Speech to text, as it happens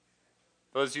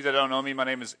For those of you that don't know me, my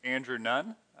name is Andrew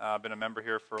Nunn. I've been a member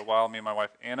here for a while, me and my wife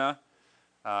Anna.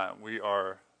 We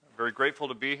are very grateful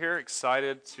to be here,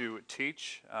 excited to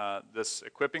teach this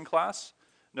equipping class.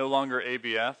 No longer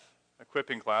ABF,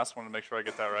 equipping class. I want to make sure I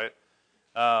get that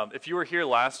right. If you were here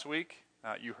last week,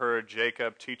 you heard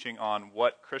Jacob teaching on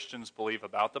what Christians believe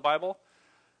about the Bible.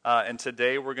 And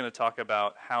today we're going to talk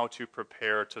about how to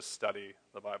prepare to study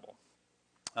the Bible.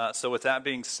 So with that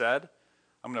being said,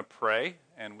 I'm going to pray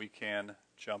and we can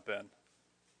jump in.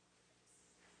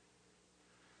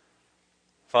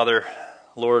 Father,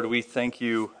 Lord, we thank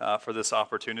you for this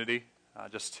opportunity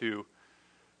just to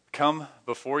come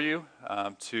before you,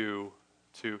 to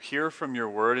hear from your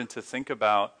word and to think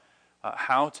about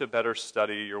how to better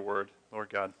study your word, Lord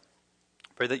God.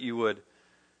 Pray that you would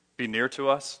be near to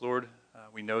us, Lord.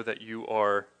 We know that you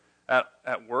are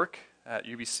at work at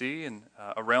UBC and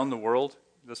around the world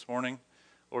this morning.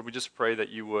 Lord, we just pray that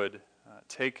you would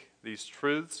take these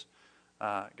truths,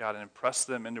 God, and impress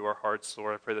them into our hearts.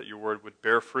 Lord, I pray that your word would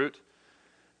bear fruit,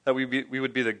 that we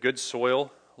would be the good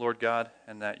soil, Lord God,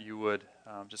 and that you would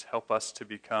just help us to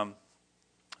become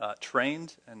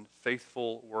trained and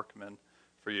faithful workmen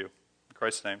for you. In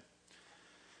Christ's name,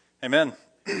 amen.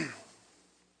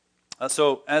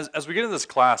 So as we get into this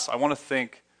class, I want to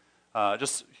think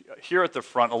just here at the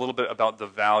front a little bit about the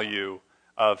value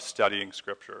of studying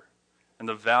Scripture and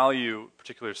the value,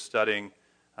 particularly of studying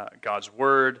God's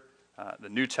Word, the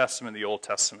New Testament, the Old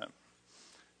Testament.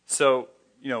 So,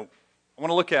 I want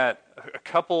to look at a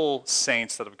couple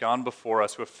saints that have gone before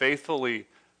us who have faithfully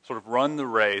sort of run the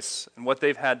race and what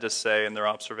they've had to say in their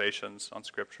observations on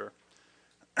Scripture.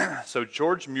 So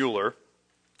George Mueller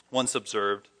once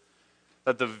observed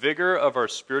that the vigor of our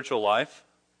spiritual life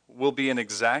will be in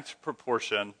exact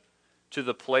proportion to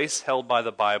the place held by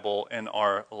the Bible in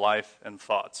our life and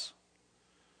thoughts.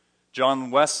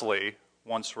 John Wesley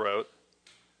once wrote,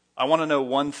 "I want to know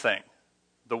one thing,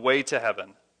 the way to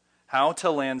heaven, how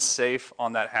to land safe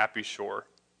on that happy shore.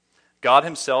 God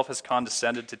himself has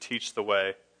condescended to teach the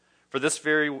way. For this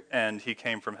very end he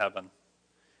came from heaven.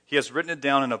 He has written it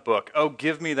down in a book. Oh,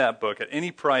 give me that book. At any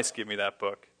price, give me that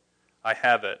book. I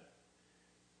have it.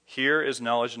 Here is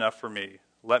knowledge enough for me.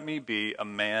 Let me be a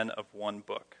man of one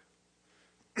book."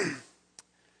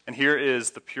 And here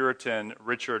is the Puritan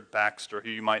Richard Baxter, who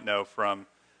you might know from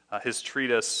his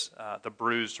treatise, The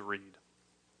Bruised Reed.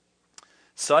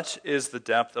 "Such is the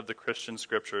depth of the Christian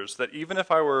Scriptures that even if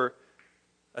I were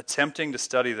attempting to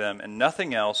study them and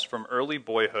nothing else from early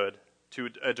boyhood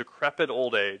to a decrepit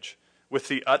old age, with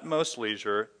the utmost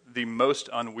leisure, the most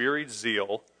unwearied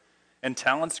zeal, and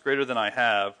talents greater than I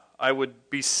have, I would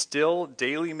be still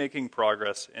daily making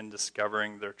progress in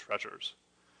discovering their treasures."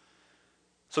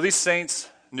 So these saints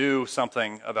knew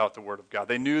something about the Word of God.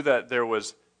 They knew that there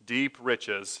was deep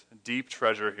riches, deep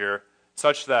treasure here,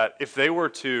 such that if they were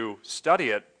to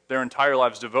study it their entire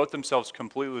lives, devote themselves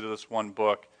completely to this one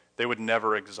book, they would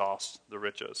never exhaust the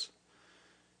riches.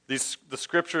 The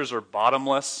Scriptures are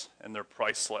bottomless and they're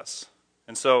priceless.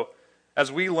 And so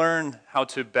as we learn how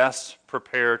to best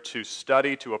prepare to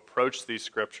study, to approach these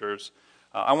Scriptures,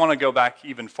 I want to go back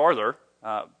even farther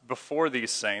before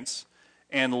these saints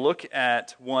and look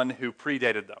at one who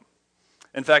predated them.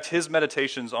 In fact, his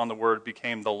meditations on the Word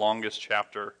became the longest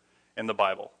chapter in the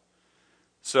Bible.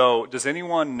 So, does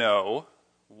anyone know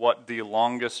what the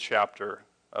longest chapter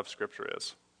of Scripture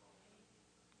is?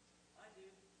 I do.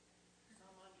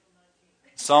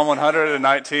 Psalm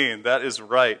 119. That is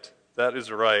right. That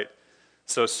is right.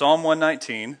 So, Psalm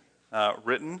 119,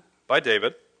 written by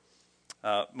David,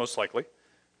 most likely,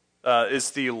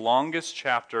 is the longest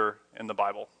chapter in the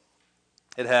Bible.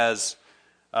 It has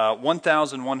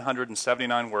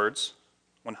 1,179 words,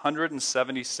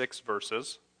 176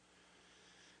 verses,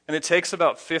 and it takes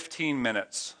about 15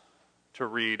 minutes to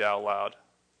read out loud.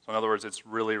 So in other words, it's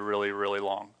really, really, really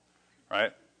long,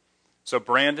 right? So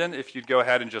Brandon, if you'd go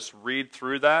ahead and just read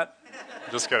through that.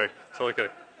 Just kidding. Totally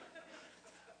kidding.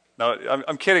 No,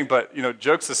 I'm kidding, but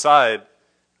jokes aside,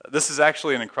 this is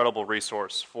actually an incredible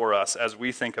resource for us as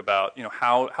we think about,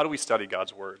 how do we study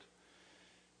God's Word?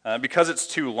 Because it's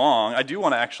too long, I do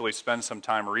want to actually spend some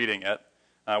time reading it,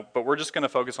 but we're just going to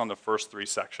focus on the first three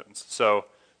sections. So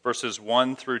verses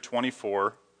 1 through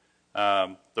 24,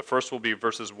 the first will be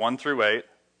verses 1 through 8,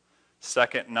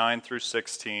 second 9 through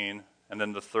 16, and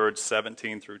then the third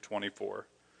 17 through 24.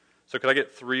 So could I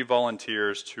get 3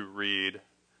 volunteers to read,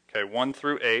 1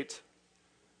 through 8,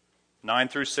 9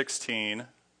 through 16,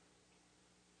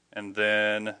 and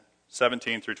then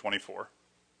 17 through 24.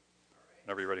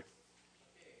 Whenever you're ready.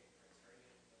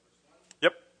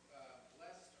 Yep.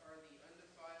 Blessed are the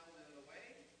undefiled in the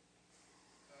way,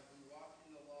 who walk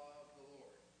in the law of the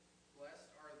Lord. Blessed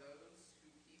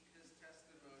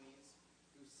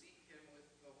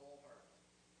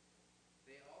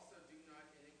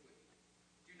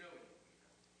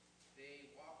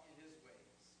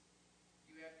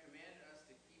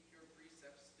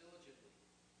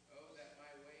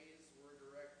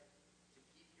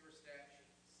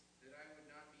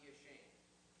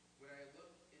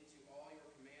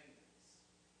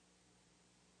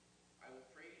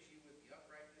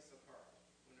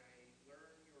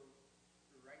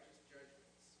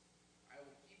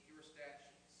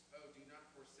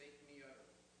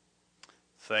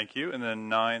Thank you. And then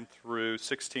 9 through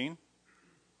 16.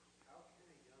 How can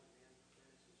a young man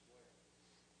cleanse his way?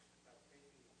 By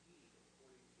taking heed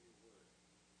according to your word.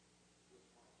 With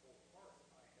my whole heart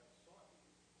I have sought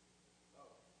you.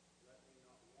 Oh, let me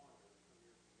not wander from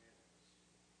your commandments.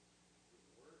 Your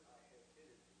word I have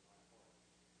hidden in my heart,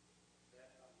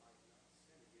 that I might not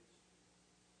sin against you.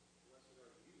 Blessed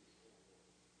are you, O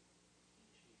Lord.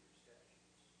 Teach me your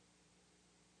statutes.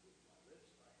 With my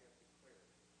lips I have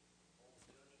declared all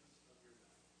the judgments of your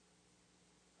mouth.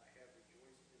 I have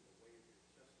rejoiced in the way of your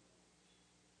testimonies,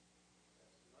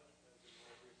 as much as in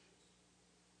all riches.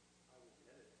 I will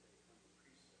meditate on your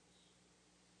precepts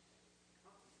and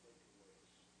contemplate your ways.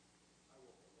 I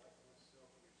will delight myself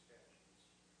in your statutes.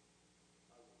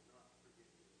 I will not forget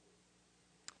your word.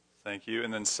 Thank you.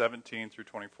 And then 17 through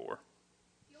 24.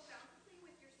 Deal bountifully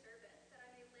with your servant, that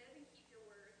I may live and keep your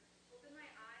word. Open my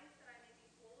eyes, that I may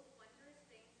behold wondrous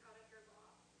things out of your law.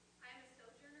 I am a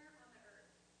sojourner on the earth.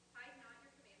 Hide not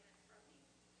your commandments from me.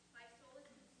 My soul is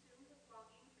consumed with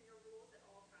longing for your rules at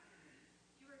all times.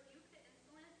 You rebuke the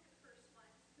insolent and cursed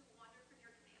ones who wander from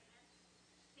your commandments.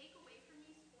 Take away from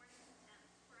me scorn and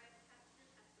contempt, for I have kept your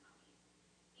testimonies.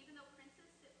 Even though princes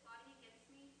sit plotting against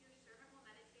me, your servant will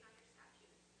meditate on your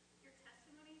statutes. Your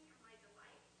testimonies are my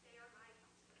delight. They are my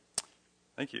counselors.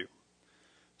 Thank you.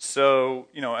 So,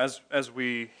 as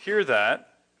we hear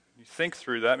that, you think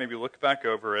through that, maybe look back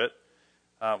over it,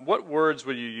 what words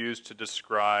would you use to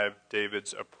describe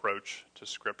David's approach to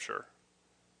Scripture?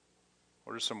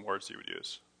 What are some words you would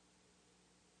use?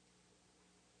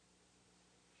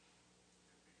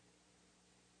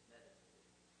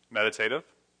 Meditative.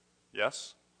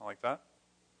 Yes, I like that.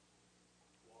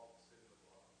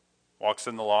 Walks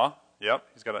in the law. Yep,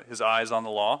 he's got his eyes on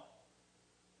the law.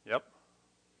 Yep.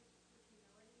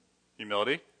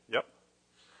 Humility. Yep.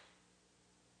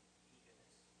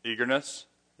 Eagerness.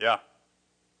 Yeah.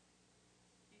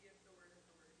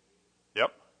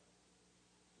 Yep.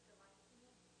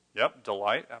 Yep.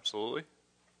 Delight. Absolutely.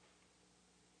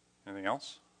 Anything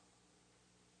else?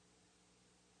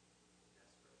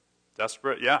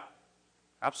 Desperate. Yeah.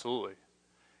 Absolutely.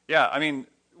 Yeah. I mean,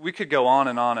 we could go on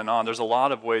and on and on. There's a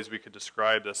lot of ways we could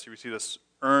describe this. We see this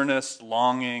earnest,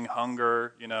 longing,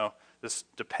 hunger. This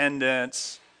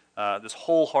dependence. This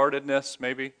wholeheartedness,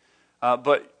 maybe.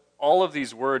 But all of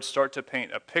these words start to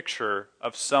paint a picture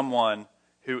of someone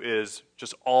who is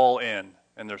just all in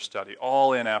their study,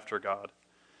 all in after God.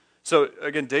 So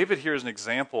again, David here is an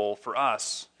example for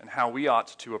us and how we ought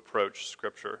to approach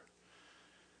Scripture.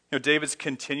 David's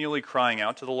continually crying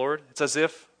out to the Lord. It's as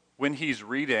if when he's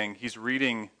reading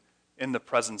in the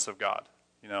presence of God.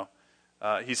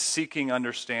 He's seeking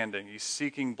understanding. He's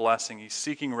seeking blessing. He's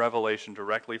seeking revelation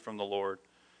directly from the Lord.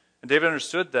 And David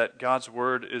understood that God's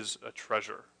word is a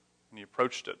treasure, and he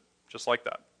approached it just like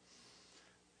that.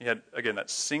 He had, again, that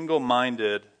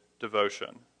single-minded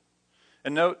devotion.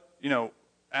 And note,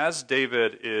 as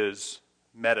David is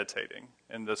meditating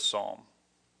in this psalm,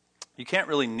 you can't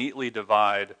really neatly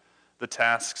divide the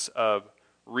tasks of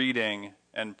reading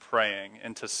and praying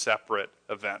into separate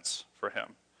events for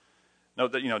him.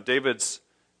 Note that,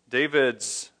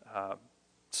 David's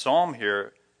psalm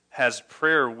here has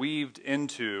prayer weaved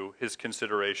into his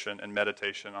consideration and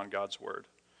meditation on God's word.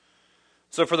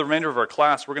 So for the remainder of our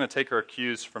class, we're going to take our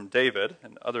cues from David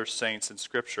and other saints in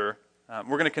Scripture.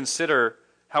 We're going to consider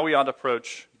how we ought to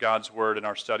approach God's word in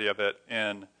our study of it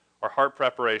in our heart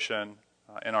preparation,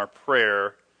 in our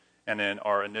prayer, and in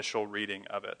our initial reading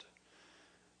of it.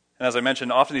 And as I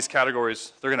mentioned, often these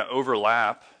categories, they're going to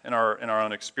overlap in our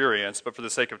own experience, but for the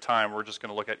sake of time, we're just going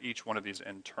to look at each one of these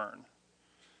in turn.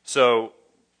 So,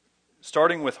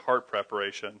 starting with heart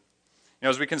preparation,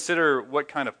 as we consider what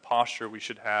kind of posture we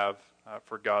should have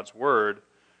for God's word,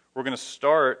 we're going to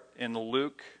start in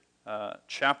Luke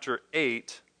chapter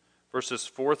 8, verses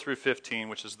 4 through 15,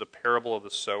 which is the parable of the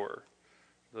sower.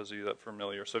 Those of you that are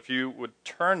familiar. So if you would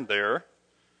turn there,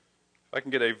 if I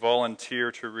can get a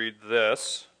volunteer to read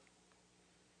this.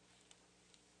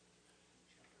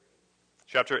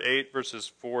 Chapter 8,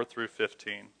 verses 4 through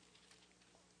 15.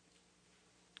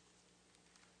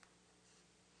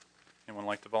 Anyone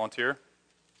like to volunteer?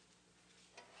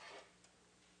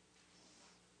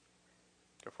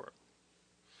 Go for it.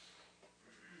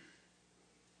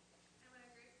 And when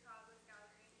a great crowd was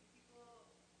gathering,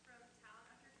 people from town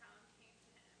after town came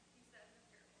to him. He said in the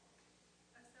parable,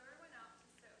 a sower went out to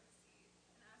sow his seed,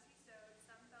 and as he sowed,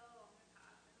 some fell along the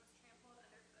path and was trampled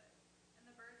underfoot, and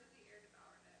the birds of the air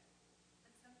devoured it.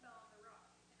 And some fell on the rock,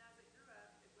 and as it grew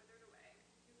up, it withered away,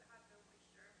 because it had no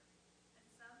moisture. And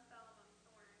some fell among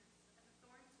thorns, and the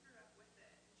thorns grew up with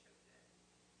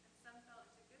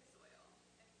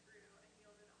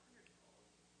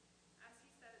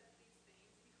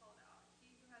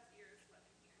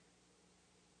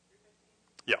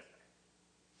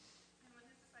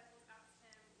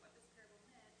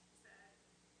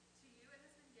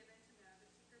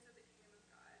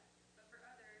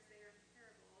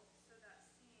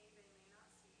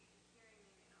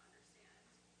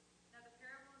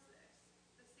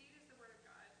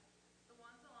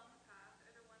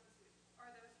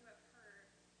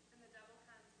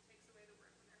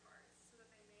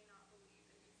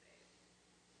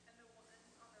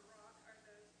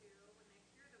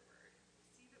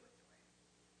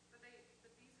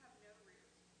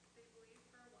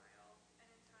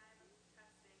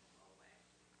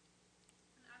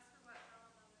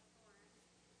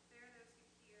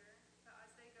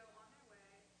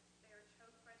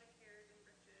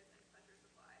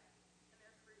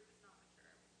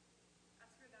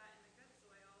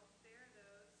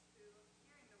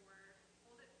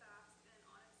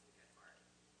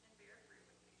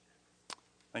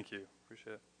Thank you.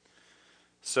 Appreciate it.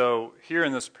 So here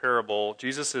in this parable,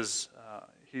 Jesus is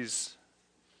he's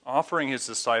offering his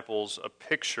disciples a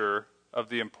picture of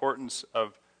the importance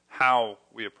of how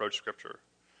we approach Scripture.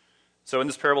 So in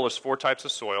this parable, there's 4 types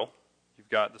of soil. You've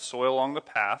got the soil along the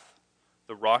path,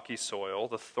 the rocky soil,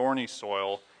 the thorny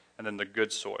soil, and then the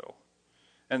good soil.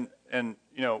 And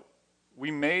you know,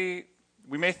 we may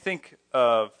think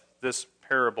of this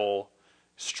parable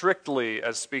strictly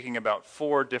as speaking about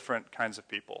 4 different kinds of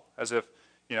people, as if,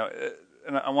 you know,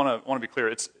 and I want to be clear,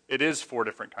 it is 4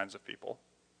 different kinds of people,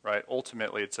 right?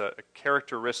 Ultimately, it's a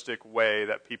characteristic way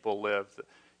that people live,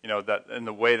 you know, that in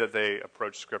the way that they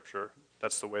approach Scripture.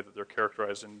 That's the way that they're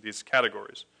characterized in these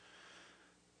categories.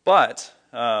 But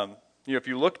you know, if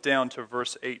you look down to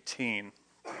verse 18,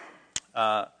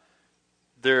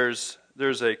 there's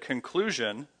a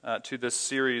conclusion to this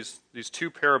series, these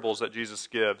 2 parables that Jesus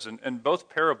gives, and both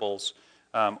parables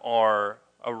are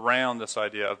around this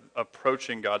idea of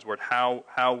approaching God's Word,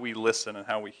 how we listen and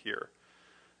how we hear.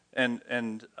 And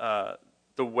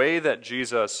the way that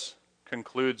Jesus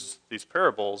concludes these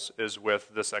parables is with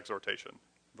this exhortation.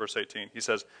 Verse 18, he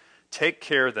says, "Take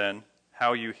care then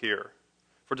how you hear.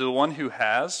 For to the one who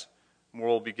has, more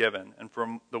will be given. And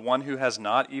from the one who has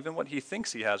not, even what he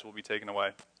thinks he has will be taken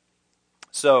away."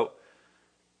 So,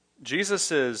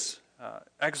 Jesus'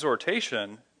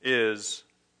 exhortation is,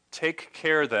 take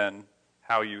care then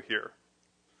how you hear.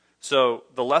 So,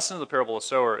 the lesson of the parable of the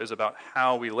sower is about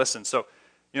how we listen. So,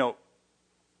 you know,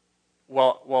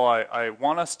 while I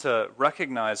want us to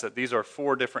recognize that these are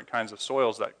 4 different kinds of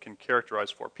soils that can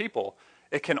characterize 4 people,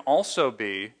 it can also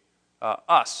be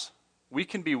us. We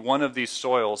can be one of these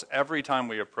soils every time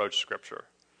we approach Scripture.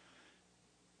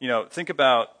 You know, think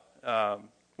about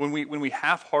when we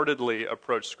half-heartedly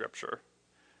approach Scripture.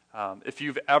 If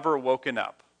you've ever woken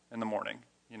up in the morning,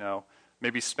 you know,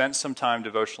 maybe spent some time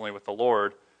devotionally with the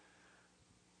Lord,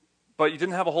 but you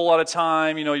didn't have a whole lot of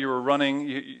time, you know, you were running,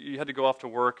 you had to go off to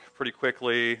work pretty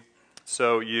quickly,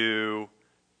 so you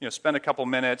spend a couple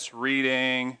minutes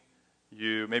reading,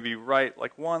 you maybe write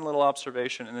like one little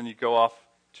observation, and then you go off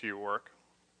to your work.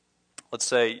 Let's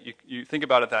say you think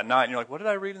about it that night, and you're like, what did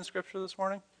I read in Scripture this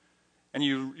morning? And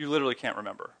you literally can't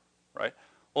remember, right?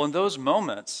 Well, in those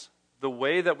moments, the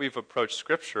way that we've approached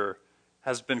Scripture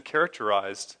has been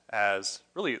characterized as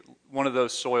really one of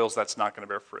those soils that's not going to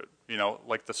bear fruit. You know,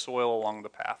 like the soil along the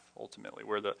path, ultimately,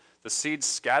 where the seed's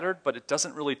scattered, but it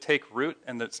doesn't really take root,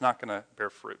 and it's not going to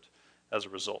bear fruit as a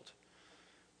result.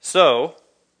 So,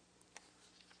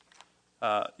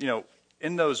 you know,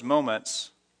 in those moments,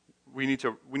 we need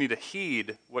to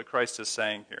heed what Christ is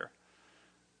saying here.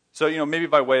 So, you know, maybe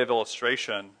by way of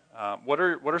illustration, what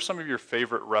are some of your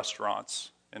favorite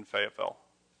restaurants in Fayetteville?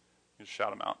 You just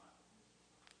shout them out.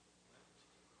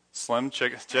 Slim,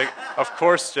 of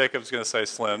course Jacob's going to say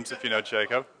Slim's, if you know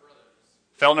Jacob.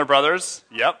 Feltner Brothers,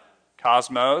 yep.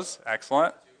 Cosmos,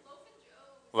 excellent.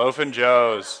 Loaf and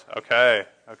Joe's, okay.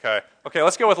 Okay,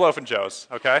 let's go with Loaf and Joe's,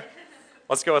 okay?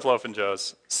 Let's go with Loaf and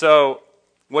Joe's. So,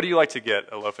 what do you like to get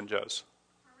at Loaf and Joe's?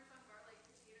 Parmesan garlic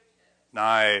potato chips.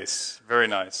 Nice, very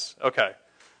nice. Okay,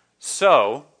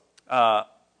 so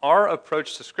our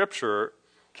approach to Scripture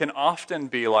can often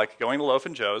be like going to Loaf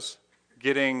and Joe's,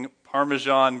 getting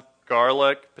Parmesan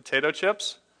garlic potato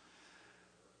chips,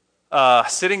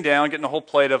 sitting down, getting a whole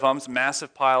plate of them, it's a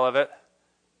massive pile of it,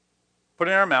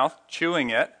 putting it in our mouth,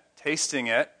 chewing it, tasting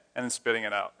it, and then spitting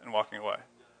it out and walking away.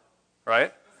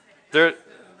 Right? There's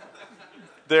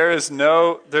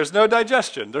no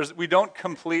digestion. We don't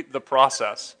complete the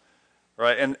process.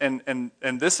 Right?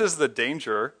 And this is the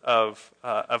danger of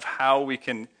how we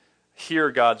can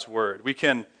hear God's word.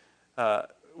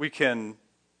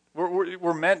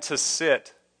 We're meant to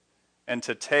sit and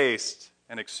to taste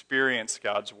and experience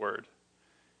God's word.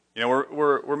 You know,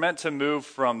 we're meant to move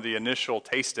from the initial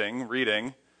tasting,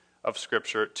 reading of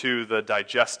Scripture to the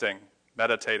digesting,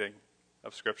 meditating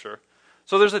of Scripture.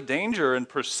 So there's a danger in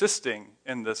persisting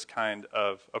in this kind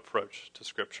of approach to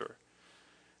Scripture.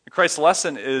 And Christ's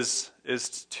lesson is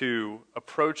to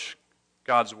approach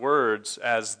God's words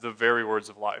as the very words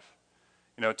of life.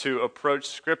 You know, to approach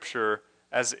Scripture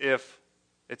as if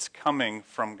it's coming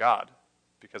from God,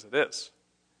 because it is.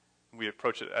 We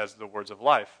approach it as the words of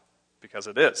life, because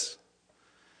it is.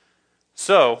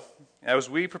 So, as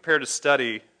we prepare to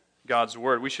study God's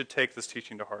word, we should take this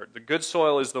teaching to heart. The good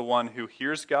soil is the one who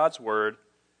hears God's word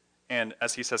and,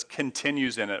 as he says,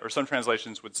 continues in it. Or some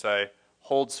translations would say,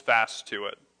 holds fast to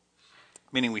it.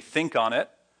 Meaning we think on it,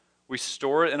 we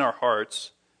store it in our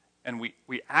hearts, and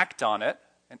we act on it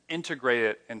and integrate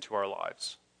it into our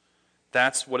lives.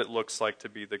 That's what it looks like to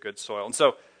be the good soil. And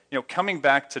so, you know, coming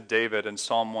back to David in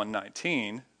Psalm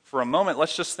 119, for a moment,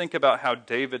 let's just think about how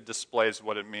David displays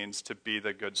what it means to be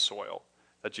the good soil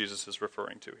that Jesus is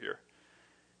referring to here.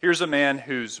 Here's a man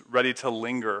who's ready to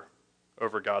linger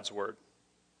over God's word.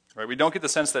 Right? We don't get the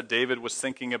sense that David was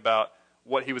thinking about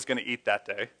what he was going to eat that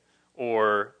day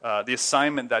or the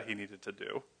assignment that he needed to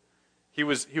do. He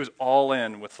was all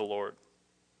in with the Lord.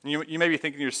 You may be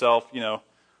thinking to yourself, well,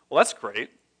 that's great,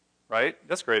 right?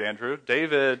 That's great, Andrew.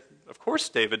 Of course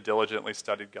David diligently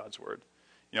studied God's word.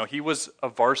 He was a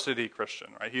varsity Christian,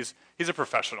 right? He's a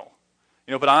professional.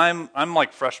 But I'm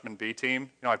like freshman B team.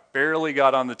 I barely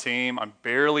got on the team. I'm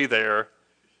barely there.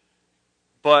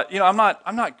 But I'm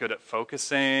not good at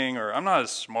focusing, or I'm not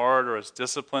as smart or as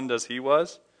disciplined as he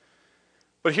was.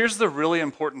 But here's the really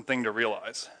important thing to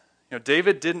realize.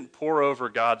 David didn't pore over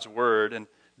God's word and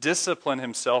discipline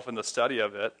himself in the study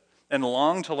of it and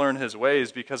long to learn his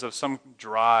ways because of some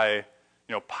dry,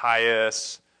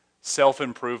 pious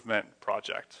self-improvement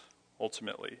project,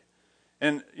 ultimately.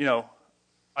 And,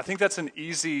 I think that's an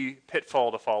easy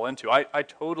pitfall to fall into. I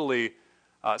totally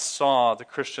saw the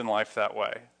Christian life that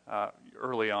way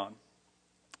early on.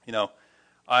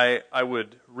 I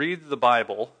would read the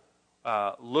Bible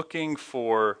looking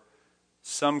for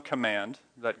some command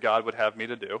that God would have me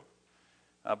to do,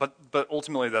 but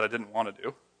ultimately that I didn't want to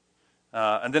do.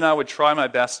 And then I would try my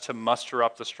best to muster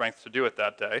up the strength to do it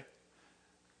that day.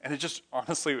 And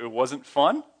honestly, it wasn't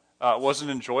fun. It wasn't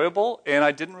enjoyable, and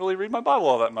I didn't really read my Bible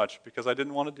all that much because I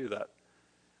didn't want to do that.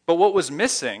 But what was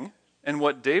missing, and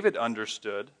what David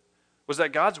understood, was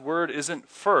that God's word isn't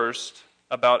first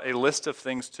about a list of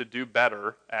things to do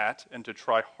better at and to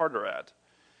try harder at.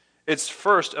 It's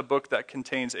first a book that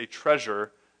contains a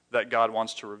treasure that God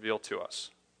wants to reveal to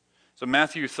us. So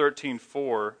Matthew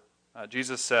 13:4,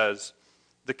 Jesus says,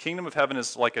 "The kingdom of heaven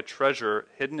is like a treasure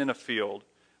hidden in a field,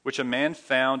 which a man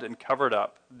found and covered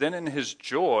up. Then in his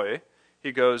joy,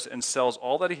 he goes and sells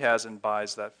all that he has and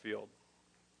buys that field."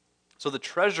 So the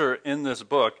treasure in this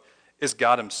book is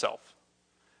God himself.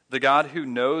 The God who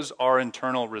knows our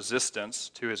internal resistance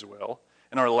to his will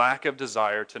and our lack of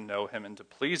desire to know him and to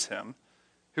please him,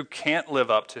 who can't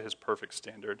live up to his perfect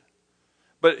standard.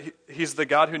 But he's the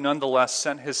God who nonetheless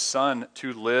sent his Son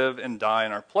to live and die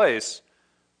in our place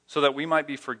so that we might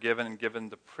be forgiven and given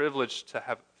the privilege to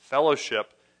have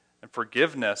fellowship and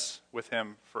forgiveness with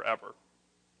him forever.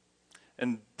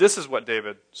 And this is what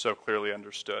David so clearly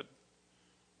understood,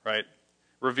 right?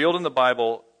 Revealed in the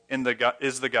Bible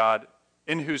is the God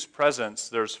in whose presence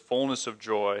there's fullness of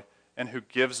joy and who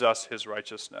gives us his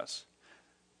righteousness.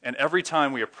 And every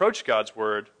time we approach God's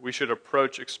word, we should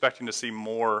approach expecting to see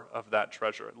more of that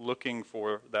treasure, looking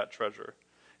for that treasure.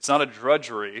 It's not a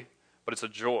drudgery, but it's a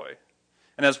joy.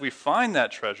 And as we find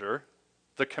that treasure,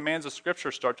 the commands of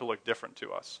Scripture start to look different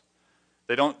to us.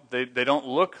 They don't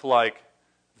look like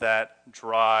that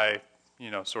dry,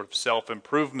 sort of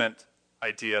self-improvement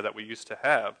idea that we used to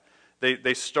have.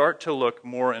 They start to look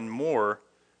more and more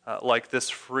like this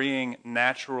freeing,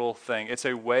 natural thing. It's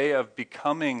a way of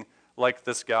becoming like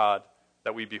this God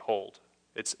that we behold.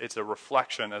 It's a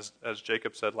reflection, as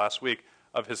Jacob said last week,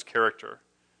 of his character.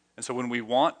 And so when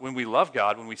we love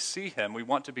God, when we see him, we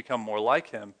want to become more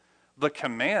like him. The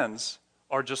commands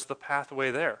are just the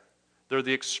pathway there. They're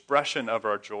the expression of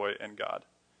our joy in God.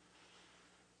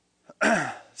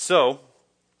 So,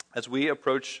 as we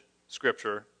approach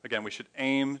Scripture, again, we should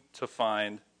aim to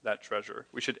find that treasure.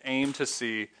 We should aim to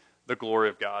see the glory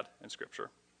of God in Scripture.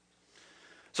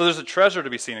 So there's a treasure to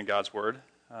be seen in God's Word,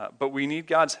 but we need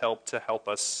God's help to help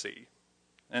us see.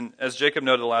 And as Jacob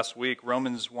noted last week,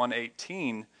 Romans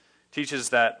 1:18 teaches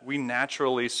that we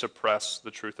naturally suppress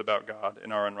the truth about God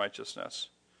in our unrighteousness.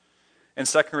 In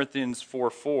 2 Corinthians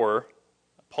 4:4,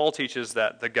 Paul teaches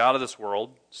that the God of this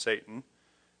world, Satan,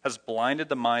 has blinded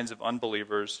the minds of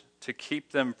unbelievers to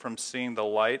keep them from seeing the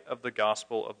light of the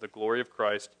gospel of the glory of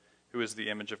Christ, who is the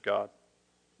image of God.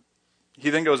 He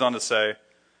then goes on to say,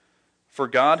 "For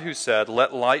God who said,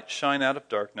 'Let light shine out of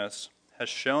darkness,' has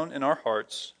shone in our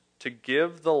hearts to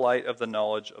give the light of the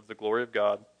knowledge of the glory of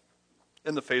God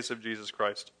in the face of Jesus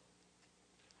Christ."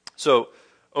 So,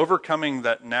 overcoming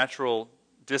that natural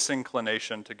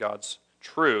disinclination to God's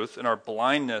truth and our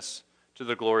blindness to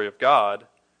the glory of God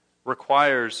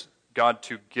requires God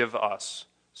to give us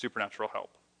supernatural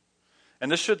help.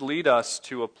 And this should lead us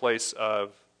to a place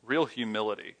of real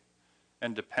humility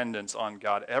and dependence on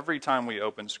God every time we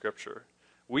open Scripture.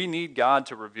 We need God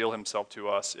to reveal himself to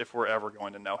us if we're ever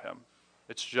going to know him.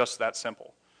 It's just that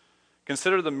simple.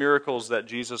 Consider the miracles that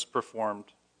Jesus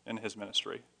performed in his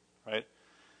ministry, right?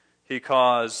 He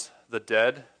caused the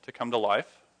dead to come to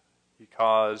life. He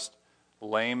caused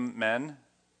lame men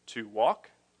to walk.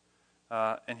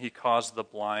 And he caused the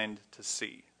blind to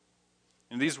see.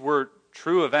 And these were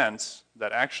true events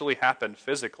that actually happened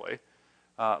physically,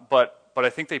 but I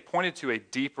think they pointed to a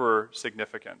deeper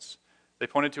significance. They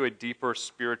pointed to a deeper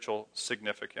spiritual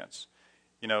significance.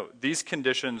 You know, these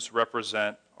conditions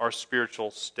represent our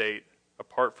spiritual state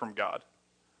apart from God.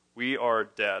 We are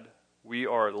dead. We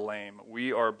are lame.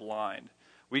 We are blind.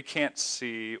 We can't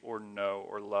see or know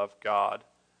or love God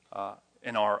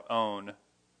in our own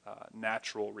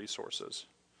natural resources.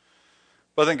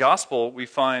 But in the gospel, we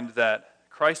find that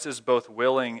Christ is both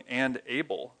willing and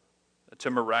able to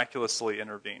miraculously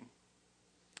intervene.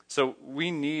 So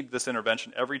we need this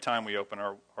intervention every time we open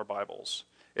our Bibles.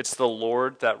 It's the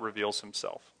Lord that reveals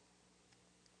himself.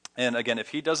 And again, if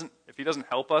he doesn't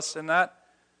help us in that,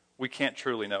 we can't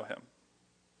truly know him.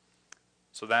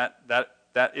 So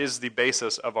that is the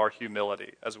basis of our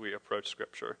humility as we approach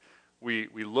Scripture. We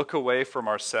look away from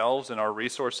ourselves and our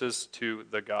resources to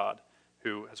the God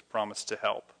who has promised to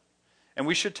help. And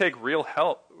we should take real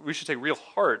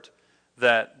heart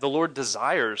that the Lord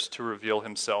desires to reveal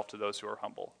himself to those who are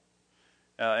humble.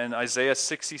 In Isaiah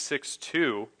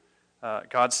 66:2,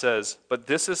 God says, "But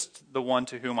this is the one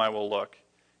to whom I will look,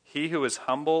 he who is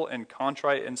humble and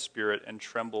contrite in spirit and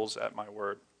trembles at my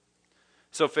word."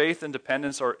 So faith and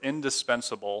dependence are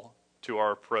indispensable to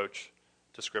our approach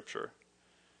to Scripture.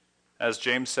 As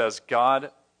James says,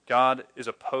 God is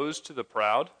opposed to the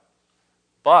proud,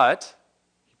 but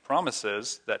he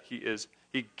promises that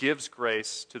he gives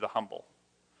grace to the humble.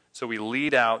 So we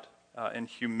lead out in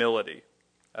humility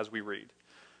as we read.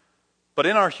 But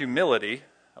in our humility,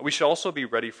 we should also be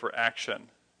ready for action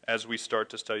as we start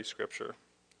to study Scripture.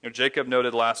 You know, Jacob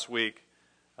noted last week,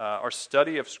 our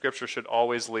study of Scripture should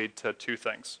always lead to two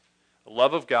things: the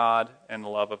love of God and the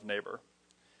love of neighbor.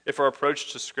 If our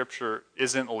approach to Scripture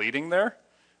isn't leading there,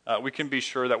 we can be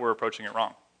sure that we're approaching it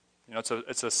wrong. You know,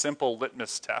 it's a simple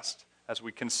litmus test as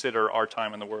we consider our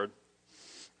time in the Word.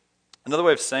 Another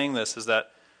way of saying this is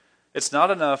that it's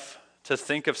not enough to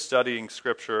think of studying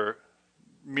Scripture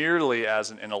merely as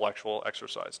an intellectual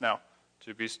exercise. Now,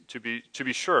 to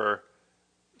be sure,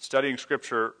 studying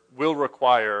Scripture will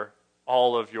require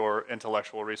all of your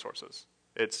intellectual resources.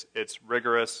 It's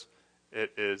rigorous.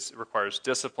 It requires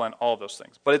discipline, all of those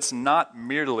things. But it's not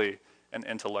merely an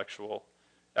intellectual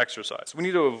exercise. We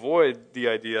need to avoid the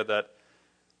idea that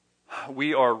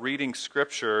we are reading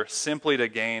Scripture simply to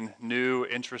gain new,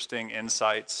 interesting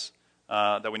insights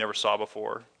that we never saw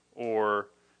before, or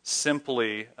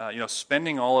simply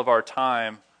spending all of our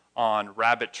time on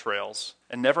rabbit trails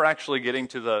and never actually getting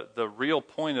to the real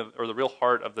point or the real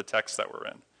heart of the text that we're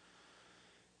in.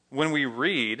 When we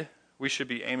read, we should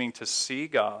be aiming to see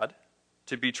God,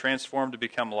 to be transformed to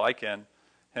become like him,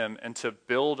 and to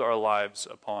build our lives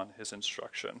upon his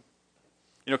instruction.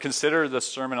 You know, consider the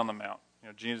Sermon on the Mount. You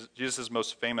know, Jesus'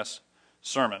 most famous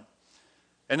sermon.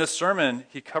 In this sermon,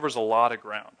 he covers a lot of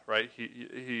ground, right?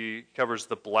 He covers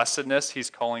the blessedness he's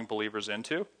calling believers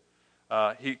into.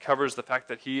 He covers the fact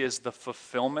that he is the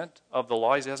fulfillment of the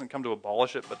law. He hasn't come to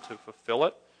abolish it, but to fulfill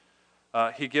it.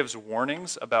 He gives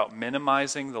warnings about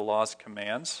minimizing the law's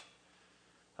commands.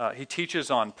 He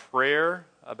teaches on prayer,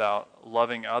 about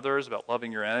loving others, about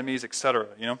loving your enemies, etc.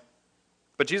 You know,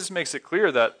 but Jesus makes it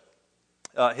clear that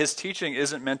his teaching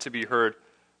isn't meant to be heard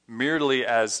merely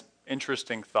as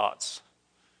interesting thoughts.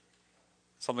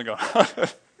 Something going on.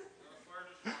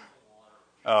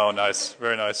 Oh, nice.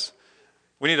 Very nice.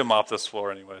 We need to mop this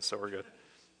floor anyway, so we're good.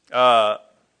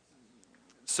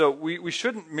 So we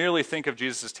shouldn't merely think of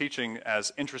Jesus' teaching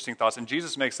as interesting thoughts, and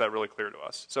Jesus makes that really clear to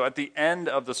us. So at the end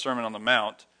of the Sermon on the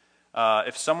Mount,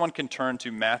 if someone can turn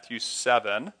to Matthew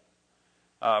 7,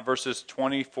 verses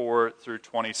 24 through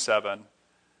 27,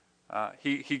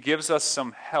 he gives us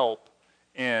some help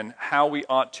in how we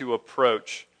ought to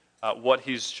approach what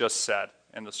he's just said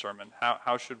in the sermon.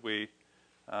 How should we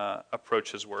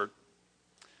approach his word?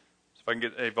 So if I can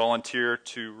get a volunteer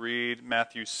to read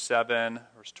Matthew 7,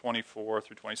 verse 24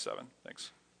 through 27.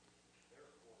 Thanks.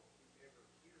 Therefore, whoever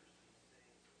hears these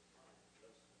sayings of mine and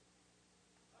does them,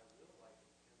 I will liken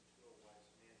him to a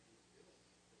wise man who built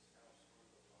his house on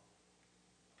the rock.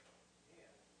 And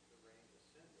the rain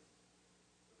descended,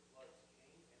 the floods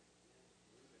came, and the winds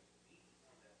blew and beat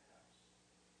on that house.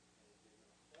 And it did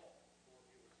not fall, for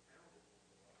it was founded on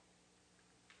the rock.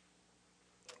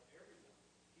 But everyone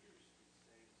who hears these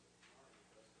sayings of mine and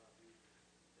does not do them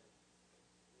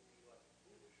will be like a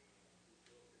foolish man who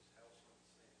built his house on the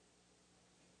sand.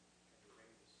 And the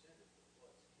rain descended, the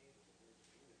floods came, and the winds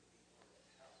blew and beat on that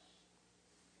house,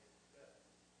 and it fell,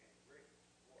 and great was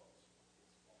its fall.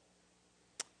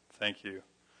 Thank you.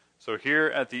 So here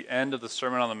at the end of the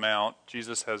Sermon on the Mount,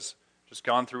 Jesus has just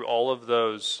gone through all of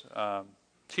those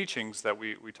teachings that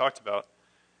we talked about.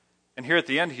 And here at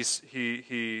the end,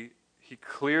 he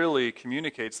clearly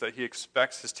communicates that he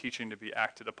expects his teaching to be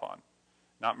acted upon,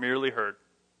 not merely heard.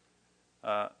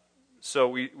 So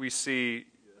we see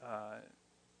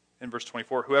in verse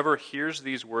 24, whoever hears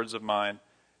these words of mine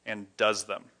and does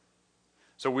them.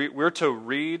 So we're to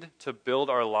read to build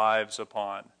our lives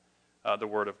upon the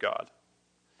Word of God.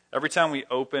 Every time we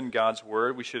open God's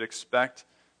Word, we should expect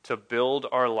to build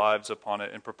our lives upon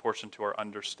it in proportion to our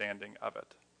understanding of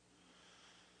it.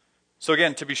 So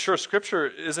again, to be sure, Scripture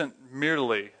isn't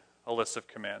merely a list of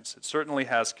commands. It certainly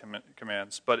has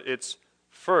commands, but it's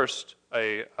first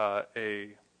a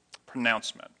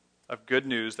pronouncement of good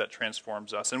news that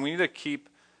transforms us. And we need to keep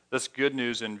this good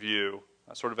news in view,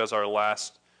 sort of as our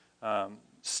last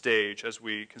stage as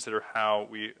we consider how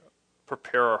we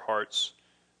prepare our hearts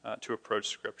to approach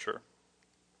Scripture.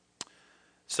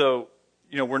 So,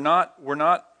 we're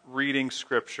not reading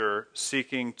Scripture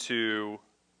seeking to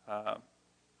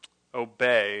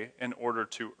obey in order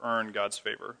to earn God's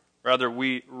favor. Rather,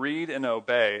 we read and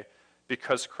obey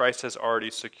because Christ has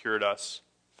already secured us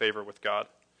favor with God.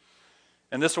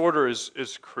 And this order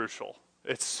is crucial.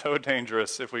 It's so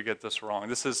dangerous if we get this wrong.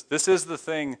 This is the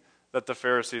thing that the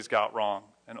Pharisees got wrong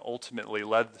and ultimately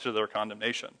led to their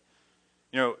condemnation.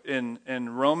 In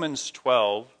Romans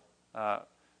 12,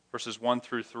 verses 1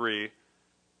 through 3,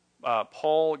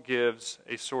 Paul gives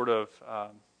a sort of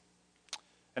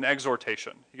an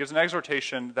exhortation. He gives an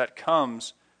exhortation that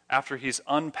comes after he's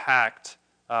unpacked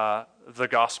the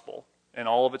gospel in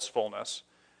all of its fullness.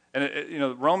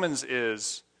 And Romans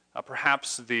is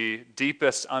perhaps the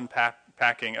deepest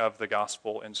unpacking of the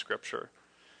gospel in Scripture.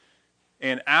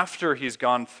 And after he's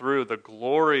gone through the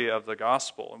glory of the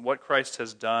gospel and what Christ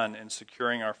has done in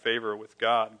securing our favor with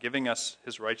God, giving us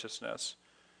his righteousness,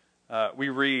 we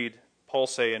read Paul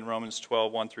say in Romans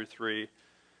 12, 1 through 3,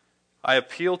 I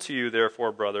appeal to you,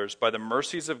 therefore, brothers, by the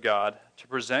mercies of God, to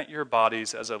present your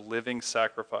bodies as a living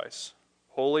sacrifice,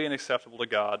 holy and acceptable to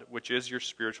God, which is your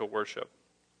spiritual worship.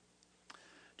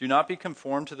 Do not be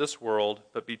conformed to this world,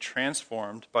 but be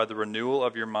transformed by the renewal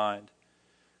of your mind,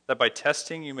 that by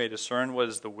testing you may discern what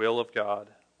is the will of God,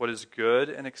 what is good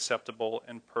and acceptable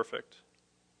and perfect.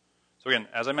 So again,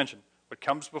 as I mentioned, what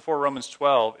comes before Romans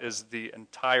 12 is the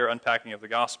entire unpacking of the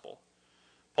gospel.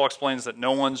 Paul explains that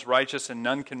no one's righteous and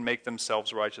none can make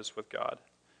themselves righteous with God.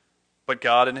 But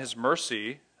God in his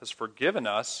mercy has forgiven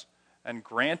us and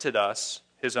granted us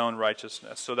his own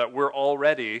righteousness so that we're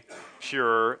already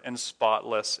pure and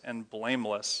spotless and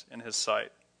blameless in his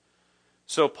sight.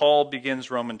 So Paul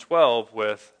begins Romans 12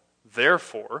 with,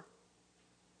 therefore,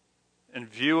 in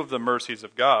view of the mercies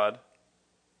of God,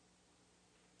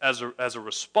 as a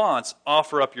response,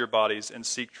 offer up your bodies and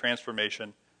seek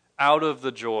transformation out of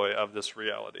the joy of this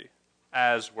reality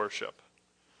as worship.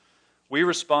 We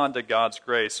respond to God's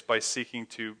grace by seeking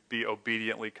to be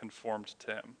obediently conformed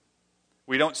to him.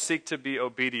 We don't seek to be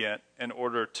obedient in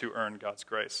order to earn God's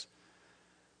grace.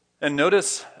 And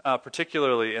notice,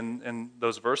 particularly in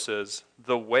those verses,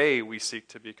 the way we seek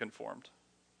to be conformed.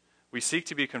 We seek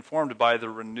to be conformed by the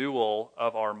renewal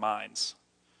of our minds,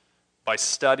 by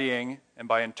studying and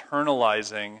by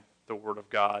internalizing the Word of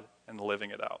God and living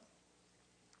it out.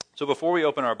 So before we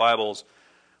open our Bibles,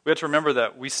 we have to remember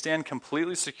that we stand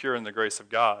completely secure in the grace of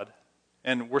God,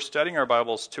 and we're studying our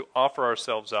Bibles to offer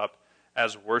ourselves up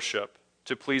as worship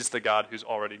to please the God who's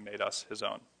already made us his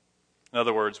own. In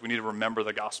other words, we need to remember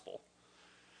the gospel.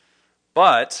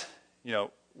 But,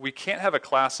 we can't have a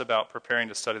class about preparing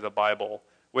to study the Bible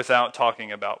without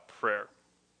talking about prayer.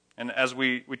 And as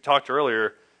we talked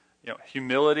earlier,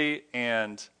 humility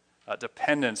and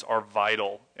dependence are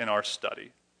vital in our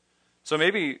study. So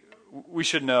maybe we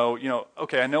should know,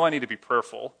 okay, I know I need to be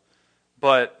prayerful,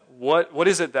 but what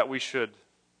is it that we should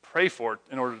pray for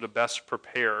in order to best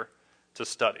prepare to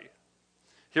study?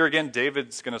 Here again,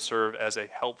 David's going to serve as a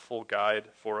helpful guide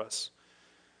for us.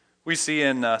 We see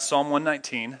in Psalm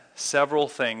 119 several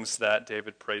things that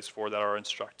David prays for that are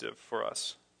instructive for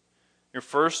us.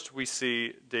 First, we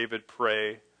see David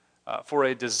pray for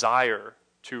a desire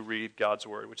to read God's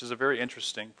word, which is a very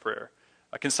interesting prayer.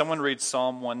 Can someone read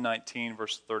Psalm 119,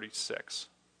 verse 36?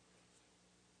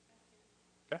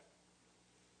 Okay.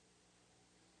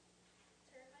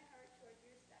 Turn my heart toward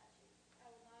your statutes. I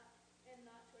will not, and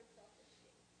not toward selfish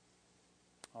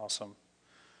gain. Awesome.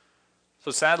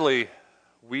 So sadly,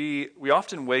 we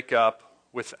often wake up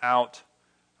without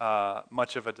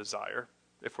much of a desire,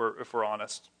 if we're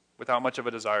honest, without much of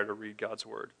a desire to read God's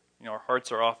word. Our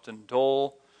hearts are often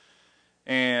dull,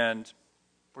 and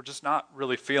we're just not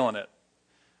really feeling it.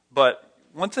 But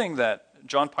one thing that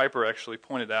John Piper actually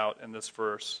pointed out in this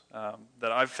verse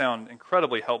that I've found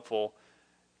incredibly helpful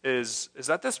is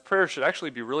that this prayer should actually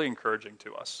be really encouraging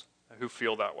to us who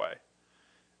feel that way.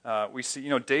 We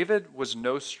see, David was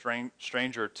no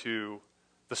stranger to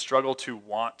the struggle to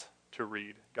want to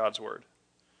read God's word.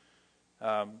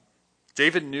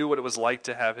 David knew what it was like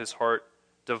to have his heart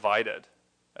divided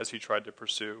as he tried to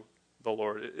pursue the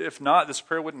Lord. If not, this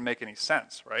prayer wouldn't make any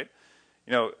sense, right?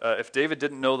 If David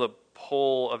didn't know the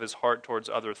pull of his heart towards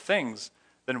other things,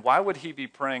 then why would he be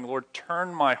praying, Lord,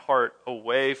 turn my heart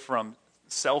away from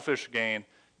selfish gain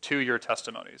to your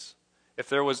testimonies? If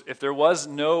there was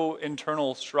no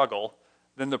internal struggle,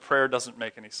 then the prayer doesn't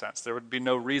make any sense. There would be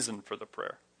no reason for the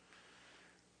prayer.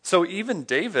 So even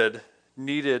David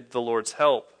needed the Lord's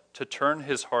help to turn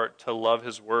his heart to love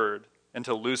his word and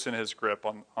to loosen his grip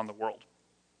on the world.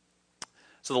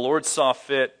 So the Lord saw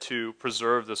fit to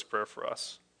preserve this prayer for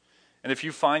us. And if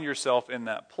you find yourself in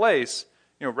that place,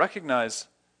 recognize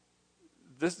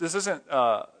this isn't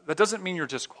that doesn't mean you're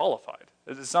disqualified.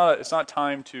 It's not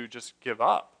time to just give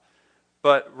up.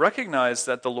 But recognize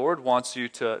that the Lord wants you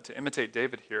to imitate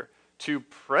David here, to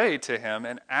pray to him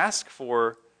and ask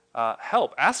for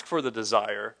help. Ask for the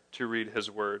desire to read his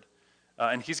word.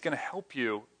 And he's going to help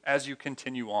you as you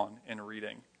continue on in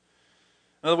reading.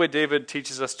 Another way David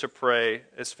teaches us to pray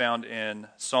is found in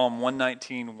Psalm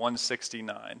 119,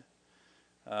 169.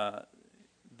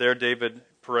 There David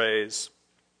prays,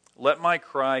 "Let my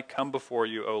cry come before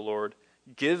you, O Lord.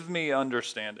 Give me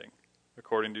understanding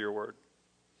according to your word."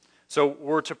 So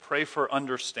we're to pray for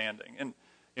understanding. And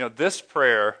this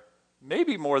prayer,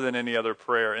 maybe more than any other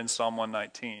prayer in Psalm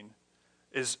 119,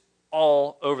 is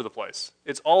all over the place.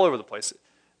 It's all over the place.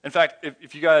 In fact,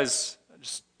 if you guys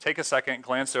just take a second,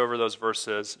 glance over those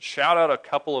verses, shout out a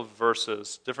couple of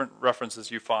verses, different references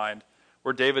you find,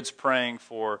 where David's praying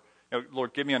for,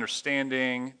 Lord, give me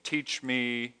understanding, teach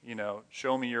me,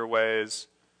 show me your ways.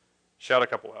 Shout a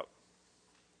couple out.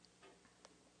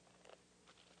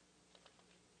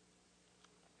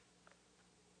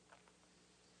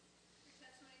 Your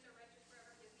testimonies are righteous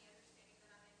forever. Give me understanding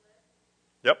that I may live.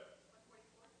 Yep.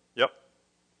 144. Yep.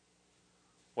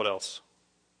 What else?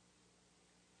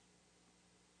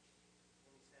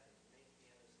 27, make me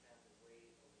understand the way of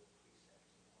your precepts,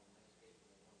 and all my escape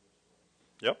from the wondrous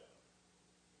works. Yep.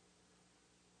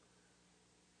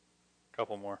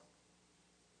 Couple more.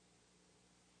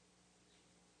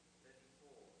 34,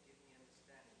 give me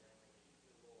understanding that I may keep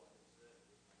your law and observe it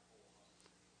with my whole heart.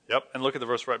 Yep. And look at the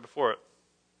verse right before it.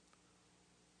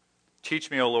 Teach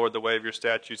me, O Lord, the way of your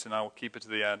statutes, and I will keep it to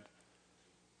the end.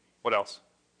 What else?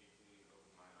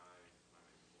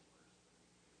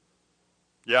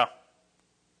 Yeah.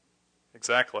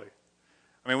 Exactly.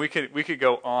 I mean, we could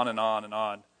go on and on and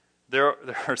on. There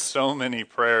are so many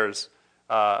prayers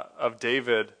of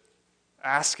David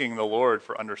asking the Lord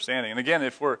for understanding. And again,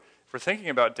 if we're thinking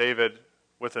about David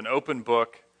with an open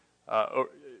book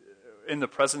in the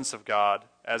presence of God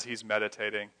as he's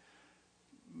meditating,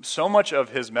 so much of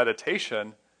his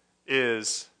meditation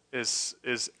is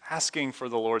asking for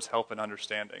the Lord's help and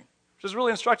understanding, which is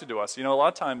really instructive to us. A lot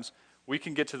of times we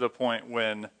can get to the point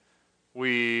when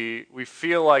we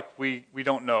feel like we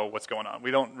don't know what's going on. We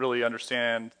don't really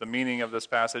understand the meaning of this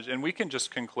passage, and we can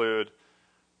just conclude,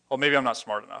 well, maybe I'm not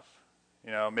smart enough.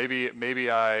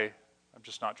 Maybe I'm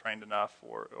just not trained enough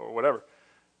or whatever.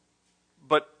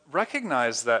 But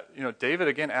recognize that, David,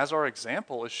 again, as our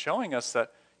example, is showing us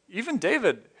that even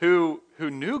David, who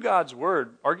knew God's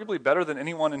word arguably better than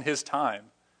anyone in his time,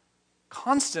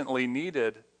 constantly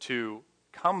needed to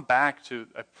come back to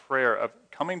a prayer of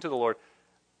coming to the Lord,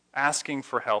 asking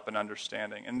for help and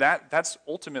understanding. And that's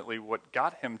ultimately what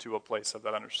got him to a place of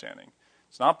that understanding.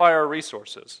 It's not by our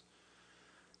resources.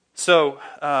 So,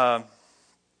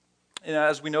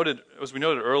 as we noted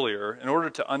earlier, in order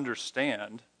to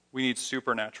understand, we need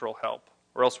supernatural help,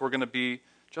 or else we're going to be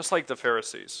just like the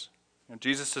Pharisees.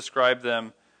 Jesus described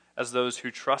them as those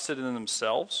who trusted in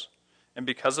themselves, and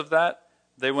because of that,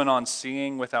 they went on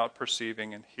seeing without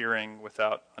perceiving and hearing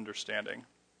without understanding.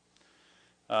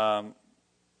 Can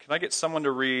I get someone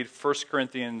to read 1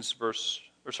 Corinthians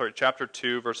chapter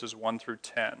 2, verses 1 through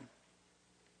 10?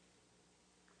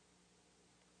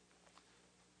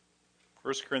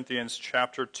 1 Corinthians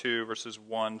chapter 2, verses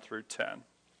 1 through 10.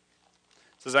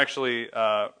 This is actually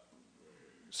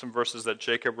some verses that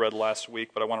Jacob read last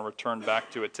week, but I want to return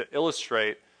back to it to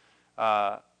illustrate,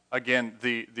 again,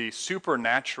 the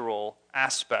supernatural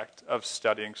aspect of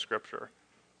studying Scripture.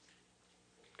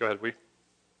 Go ahead, we.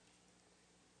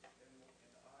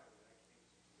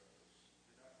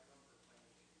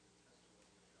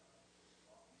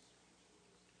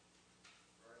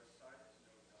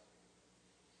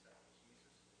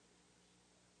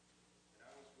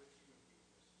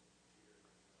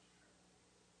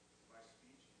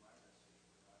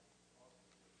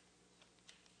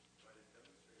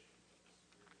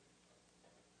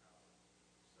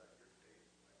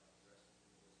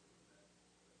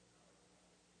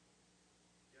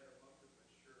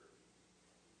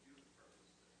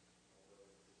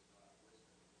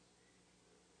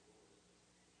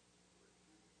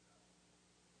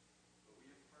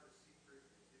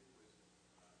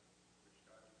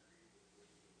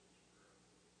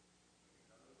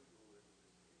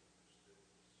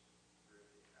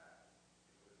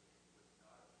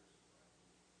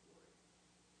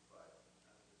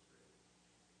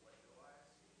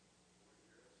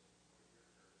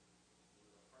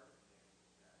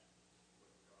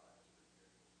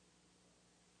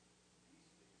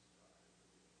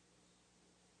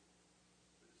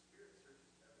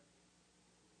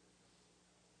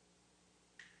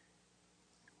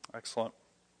 Excellent.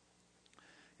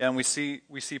 And we see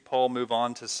Paul move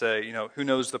on to say, who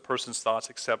knows the person's thoughts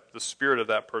except the spirit of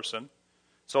that person?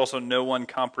 So also no one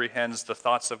comprehends the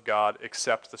thoughts of God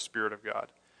except the Spirit of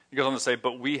God. He goes on to say,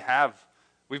 but we've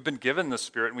been given the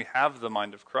Spirit and we have the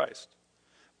mind of Christ.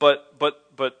 But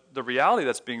the reality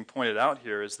that's being pointed out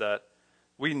here is that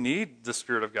we need the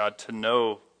Spirit of God to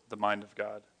know the mind of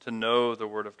God, to know the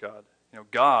Word of God.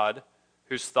 God,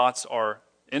 whose thoughts are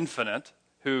infinite,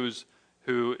 there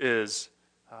is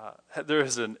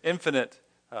an infinite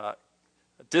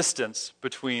distance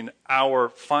between our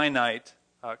finite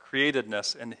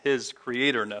createdness and his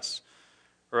creatorness,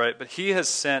 right? But he has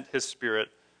sent his Spirit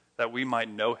that we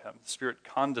might know him. The Spirit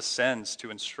condescends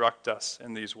to instruct us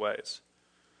in these ways.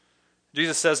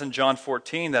 Jesus says in John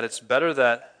 14 that it's better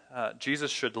that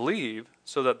Jesus should leave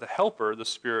so that the Helper, the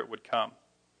Spirit, would come.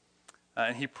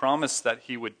 And he promised that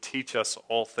he would teach us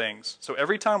all things. So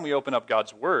every time we open up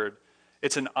God's Word,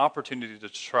 it's an opportunity to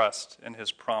trust in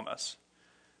his promise,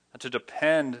 and to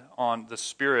depend on the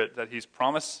Spirit that he's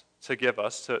promised to give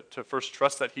us, to first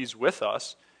trust that he's with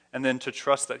us, and then to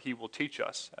trust that he will teach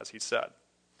us, as he said,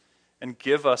 and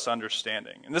give us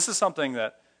understanding. And this is something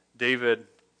that David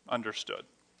understood.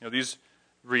 These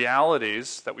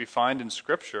realities that we find in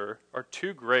Scripture are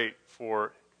too great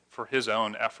for his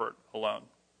own effort alone.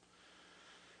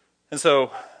 And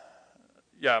so,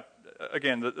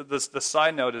 again, the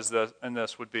side note is that, and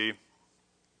this would be,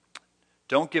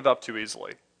 don't give up too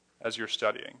easily as you're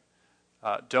studying.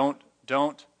 Don't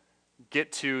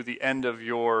get to the end of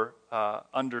your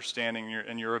understanding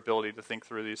and your ability to think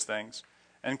through these things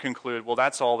and conclude, well,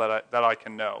 that's all that I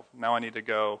can know. Now I need to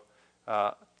go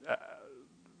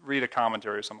read a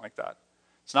commentary or something like that.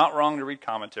 It's not wrong to read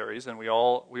commentaries, and we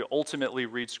ultimately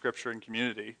read Scripture in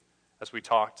community, as we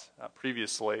talked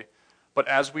previously. But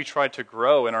as we try to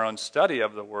grow in our own study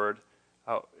of the Word,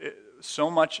 so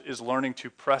much is learning to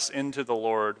press into the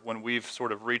Lord when we've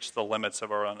sort of reached the limits of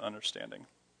our own understanding.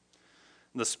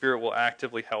 The Spirit will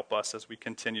actively help us as we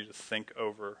continue to think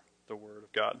over the Word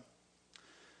of God.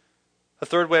 The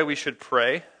third way we should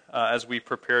pray as we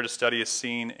prepare to study is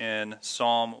seen in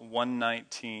Psalm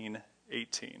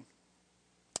 119:18.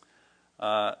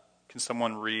 Can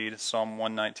someone read Psalm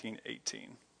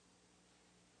 119:18?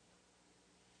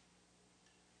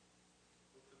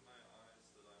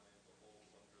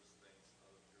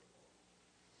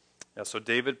 Yeah, so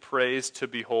David prays to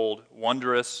behold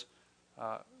wondrous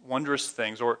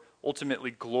things, or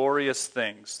ultimately glorious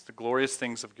things, the glorious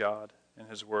things of God in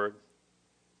his Word.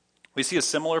 We see a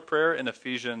similar prayer in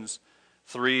Ephesians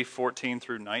 3:14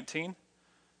 through 19,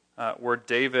 where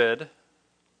David,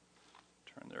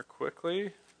 turn there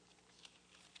quickly.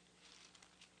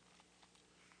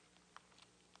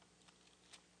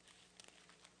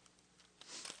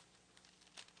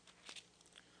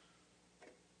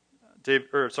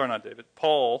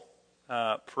 Paul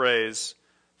prays,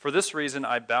 "For this reason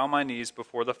I bow my knees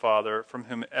before the Father, from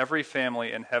whom every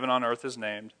family in heaven and on earth is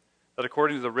named, that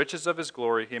according to the riches of his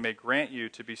glory he may grant you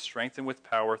to be strengthened with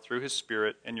power through his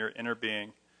Spirit in your inner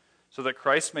being, so that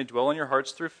Christ may dwell in your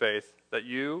hearts through faith, that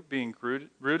you, being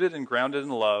rooted and grounded in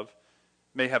love,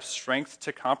 may have strength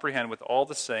to comprehend with all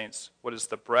the saints what is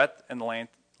the breadth and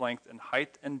length and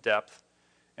height and depth,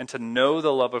 and to know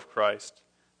the love of Christ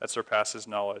that surpasses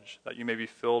knowledge, that you may be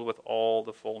filled with all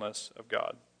the fullness of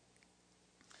God."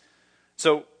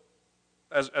 So,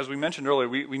 as we mentioned earlier,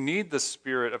 we need the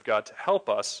Spirit of God to help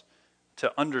us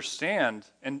to understand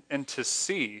and to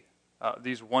see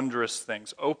these wondrous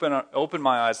things. Open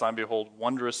my eyes, and I behold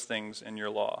wondrous things in your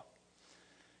law.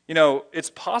 It's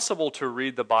possible to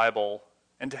read the Bible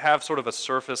and to have sort of a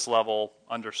surface level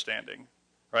understanding,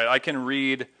 right? I can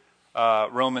read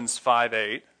Romans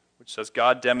 5:8, which says,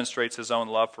 God demonstrates his own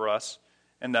love for us,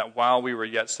 and that while we were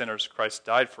yet sinners, Christ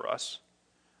died for us.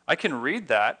 I can read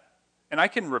that, and I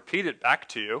can repeat it back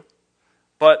to you,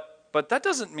 but that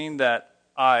doesn't mean that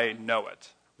I know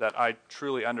it, that I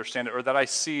truly understand it, or that I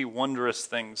see wondrous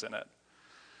things in it.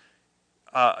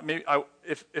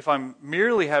 If I'm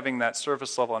merely having that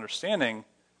surface level understanding,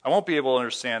 I won't be able to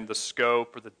understand the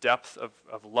scope or the depth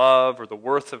of love or the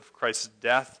worth of Christ's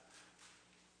death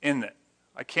in it.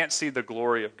 I can't see the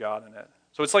glory of God in it.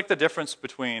 So it's like the difference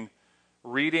between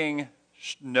reading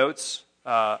notes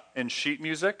in sheet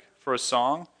music for a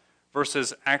song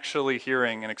versus actually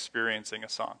hearing and experiencing a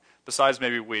song. Besides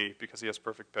maybe because he has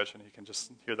perfect pitch and he can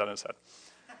just hear that in his head.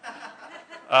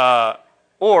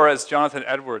 Or, as Jonathan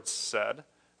Edwards said,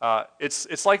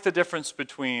 it's like the difference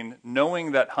between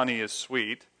knowing that honey is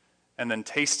sweet and then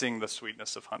tasting the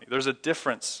sweetness of honey. There's a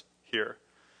difference here.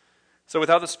 So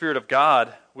without the Spirit of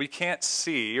God, we can't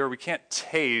see or we can't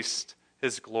taste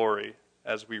his glory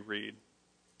as we read.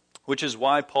 which is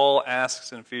why Paul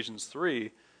asks in Ephesians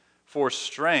 3 for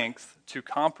strength to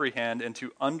comprehend and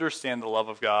to understand the love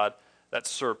of God that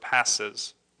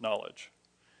surpasses knowledge.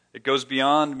 It goes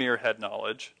beyond mere head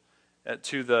knowledge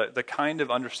to the kind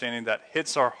of understanding that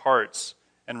hits our hearts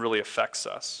and really affects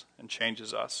us and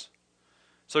changes us.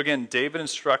 So again, David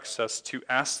instructs us to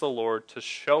ask the Lord to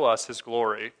show us his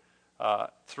glory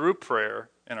through prayer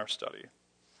in our study.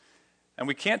 And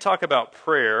we can't talk about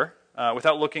prayer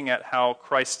without looking at how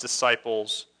Christ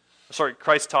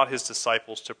taught his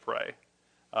disciples to pray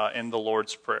in the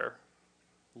Lord's Prayer.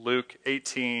 Luke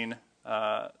 18,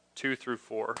 2 through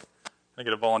 4. Can I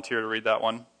get a volunteer to read that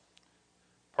one?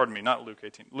 Pardon me, not Luke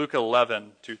 18. Luke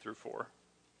 11, 2 through 4.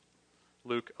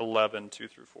 Luke 11, 2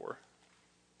 through 4.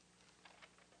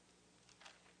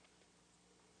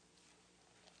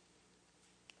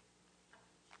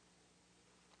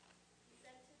 He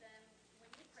said to them,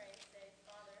 "When you pray, say,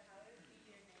 Father, hallowed be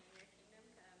your name, your kingdom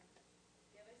come.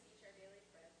 Give us each our daily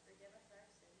bread. Forgive us our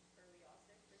sins, for we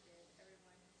also forgive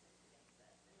everyone who sins against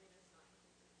us. And lead us not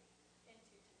into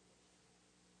temptation."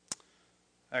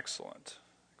 Excellent.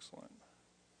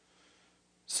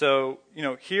 So,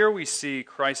 here we see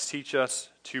Christ teach us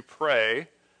to pray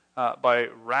by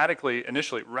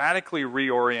initially radically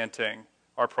reorienting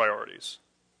our priorities,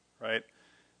 right?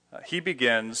 He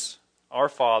begins, "Our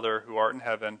Father who art in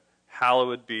heaven,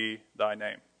 hallowed be thy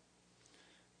name."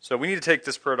 So we need to take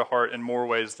this prayer to heart in more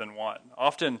ways than one.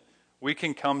 Often we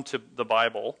can come to the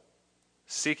Bible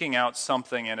seeking out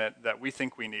something in it that we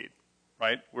think we need,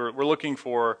 right? We're looking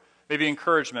for maybe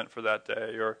encouragement for that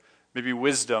day, or maybe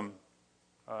wisdom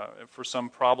for some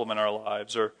problem in our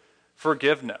lives, or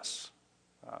forgiveness,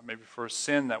 maybe for a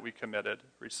sin that we committed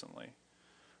recently.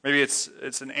 Maybe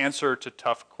it's an answer to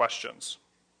tough questions.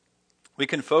 We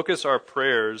can focus our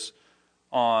prayers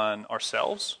on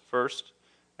ourselves first,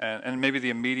 and maybe the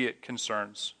immediate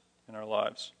concerns in our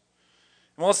lives.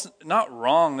 And while it's not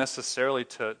wrong necessarily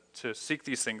to seek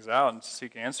these things out and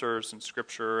seek answers in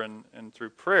Scripture and through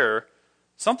prayer,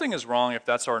 something is wrong if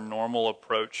that's our normal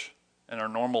approach and our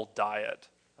normal diet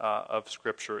of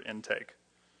Scripture intake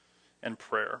and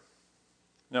prayer.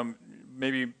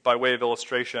 Maybe by way of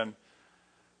illustration,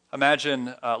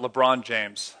 imagine LeBron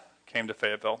James came to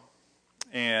Fayetteville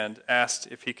and asked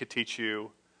if he could teach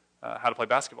you how to play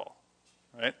basketball,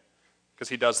 right? Because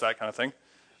he does that kind of thing.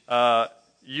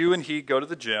 You and he go to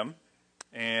the gym,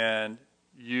 and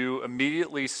you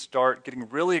immediately start getting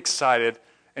really excited,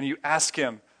 and you ask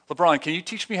him, "LeBron, can you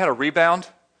teach me how to rebound?"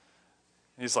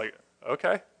 And he's like,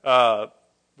 "Okay,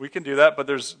 we can do that, but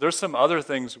there's some other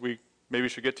things we maybe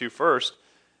should get to first."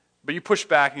 But you push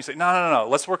back and you say, no,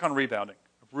 let's work on rebounding.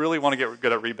 I really want to get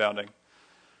good at rebounding.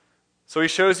 So he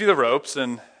shows you the ropes,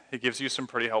 and he gives you some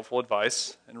pretty helpful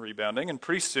advice in rebounding, and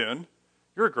pretty soon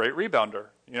you're a great rebounder.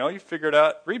 You figured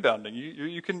out rebounding.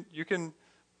 You can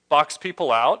box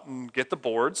people out and get the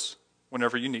boards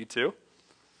whenever you need to.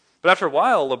 But after a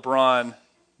while, LeBron,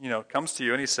 comes to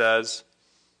you and he says,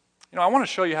 I want to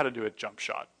show you how to do a jump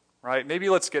shot, right? Maybe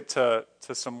let's get to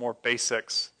some more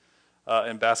basics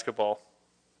in basketball.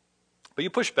 But you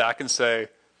push back and say,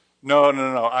 no,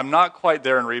 I'm not quite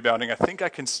there in rebounding. I think I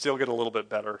can still get a little bit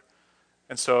better.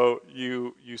 And so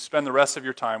you spend the rest of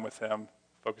your time with him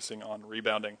focusing on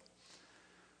rebounding.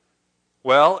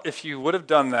 Well, if you would have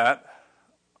done that,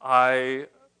 I'm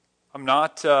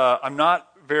not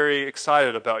very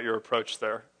excited about your approach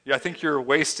there. I think you're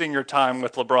wasting your time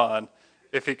with LeBron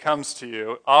if he comes to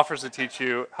you, offers to teach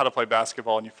you how to play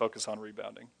basketball, and you focus on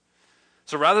rebounding.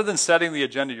 So rather than setting the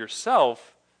agenda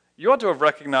yourself, you ought to have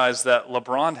recognized that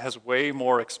LeBron has way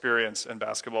more experience in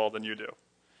basketball than you do.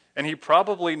 And he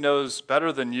probably knows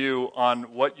better than you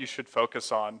on what you should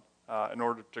focus on in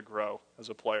order to grow as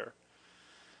a player.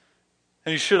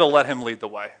 And you should have let him lead the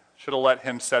way.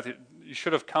 You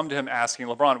should have come to him asking,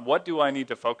 LeBron, what do I need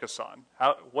to focus on?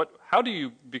 How do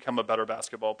you become a better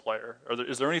basketball player?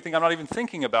 Is there anything I'm not even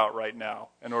thinking about right now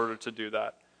in order to do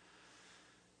that?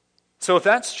 So if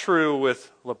that's true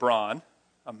with LeBron,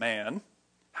 a man,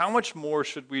 how much more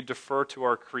should we defer to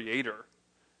our Creator,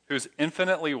 who's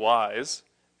infinitely wise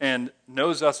and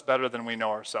knows us better than we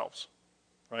know ourselves,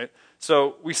 right?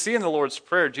 So we see in the Lord's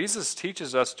Prayer, Jesus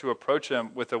teaches us to approach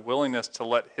him with a willingness to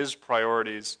let his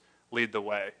priorities lead the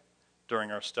way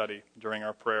during our study, during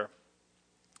our prayer.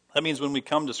 That means when we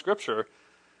come to Scripture,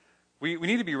 we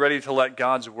need to be ready to let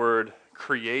God's Word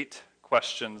create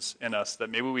questions in us that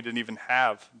maybe we didn't even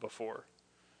have before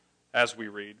as we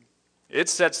read. It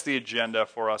sets the agenda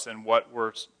for us and what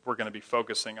we're going to be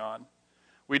focusing on.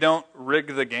 We don't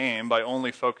rig the game by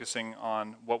only focusing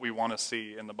on what we want to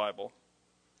see in the Bible,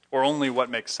 or only what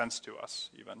makes sense to us,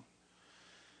 even.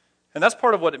 And that's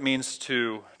part of what it means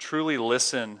to truly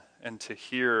listen and to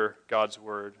hear God's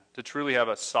word, to truly have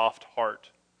a soft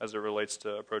heart as it relates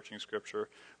to approaching Scripture.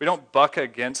 We don't buck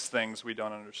against things we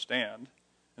don't understand.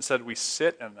 Instead, we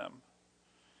sit in them.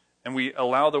 And we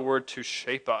allow the word to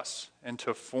shape us and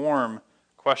to form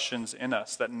questions in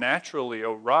us that naturally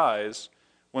arise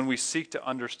when we seek to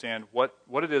understand what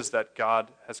it is that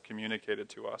God has communicated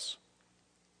to us.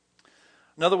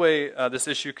 Another way this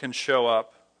issue can show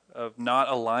up of not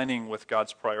aligning with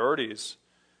God's priorities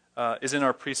is in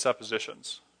our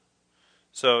presuppositions.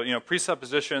 So,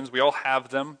 presuppositions, we all have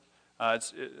them.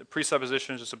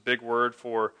 Presupposition is just a big word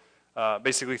for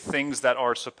basically things that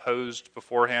are supposed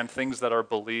beforehand, things that are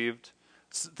believed,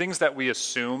 things that we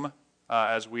assume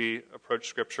as we approach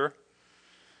Scripture.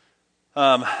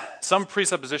 Some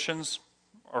presuppositions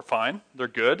are fine. They're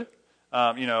good.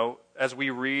 As we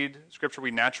read Scripture,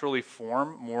 we naturally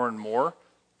form more and more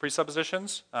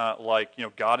presuppositions, like,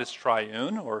 God is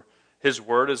triune, or His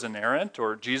Word is inerrant,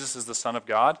 or Jesus is the Son of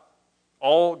God.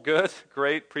 All good,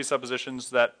 great presuppositions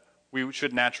that we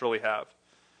should naturally have.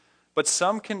 But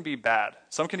some can be bad.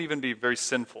 Some can even be very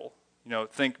sinful.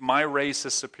 Think my race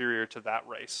is superior to that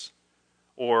race.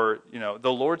 Or,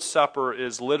 the Lord's Supper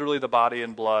is literally the body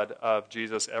and blood of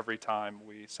Jesus every time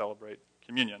we celebrate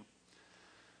communion.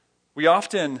 We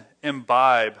often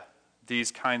imbibe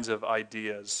these kinds of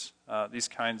ideas, these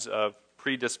kinds of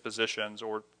predispositions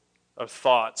or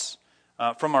thoughts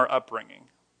from our upbringing.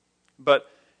 But,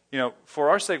 for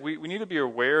our sake, we need to be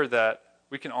aware that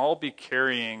we can all be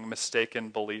carrying mistaken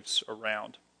beliefs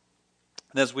around.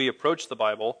 And as we approach the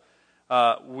Bible,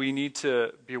 we need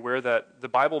to be aware that the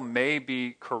Bible may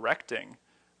be correcting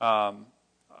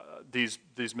these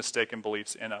mistaken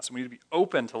beliefs in us. And we need to be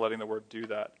open to letting the Word do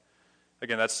that.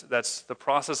 Again, that's the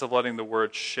process of letting the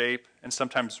Word shape and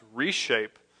sometimes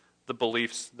reshape the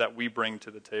beliefs that we bring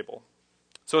to the table.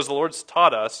 So as the Lord's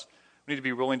taught us, we need to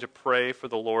be willing to pray for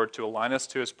the Lord to align us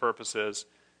to His purposes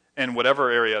in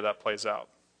whatever area that plays out.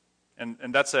 And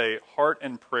that's a heart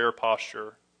and prayer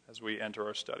posture as we enter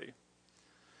our study.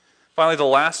 Finally, the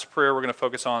last prayer we're going to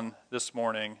focus on this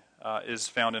morning is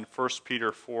found in 1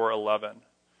 Peter 4:11,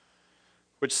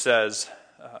 which says,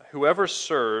 "Whoever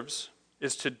serves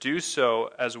is to do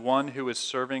so as one who is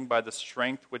serving by the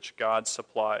strength which God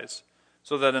supplies,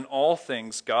 so that in all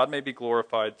things God may be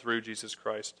glorified through Jesus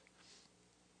Christ."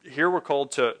 Here we're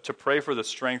called to pray for the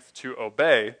strength to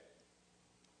obey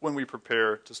when we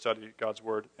prepare to study God's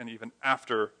Word, and even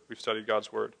after we've studied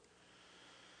God's Word.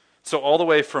 So all the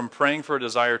way from praying for a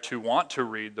desire to want to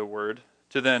read the Word,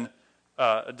 to then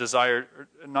a desire,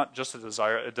 not just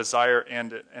a desire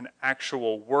and an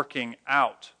actual working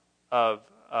out of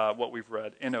what we've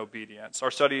read in obedience. Our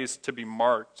study is to be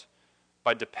marked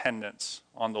by dependence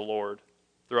on the Lord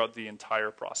throughout the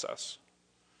entire process.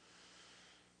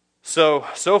 So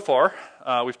far,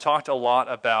 we've talked a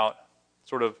lot about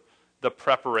sort of the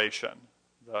preparation,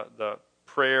 the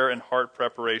prayer and heart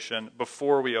preparation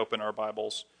before we open our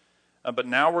Bibles. But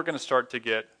now we're going to start to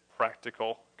get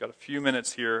practical. Got a few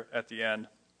minutes here at the end.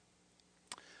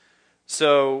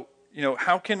 So,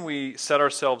 how can we set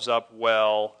ourselves up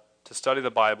well to study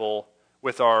the Bible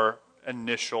with our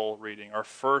initial reading, our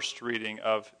first reading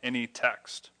of any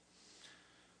text?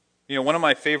 One of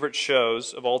my favorite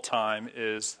shows of all time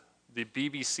is the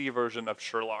BBC version of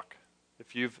Sherlock.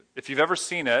 If you've ever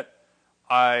seen it,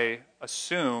 I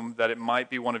assume that it might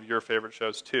be one of your favorite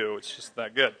shows too. It's just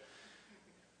that good.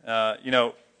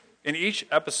 In each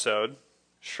episode,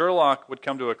 Sherlock would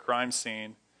come to a crime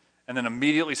scene and then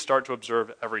immediately start to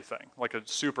observe everything, like a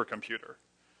supercomputer.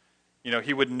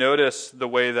 He would notice the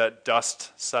way that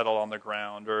dust settled on the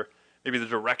ground, or maybe the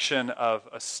direction of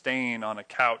a stain on a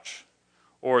couch,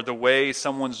 or the way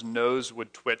someone's nose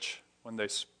would twitch when they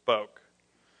spoke.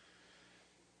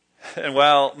 And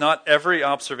while not every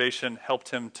observation helped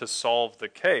him to solve the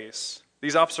case,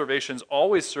 these observations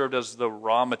always served as the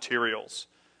raw materials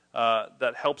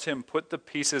that helped him put the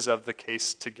pieces of the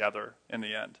case together in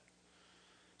the end.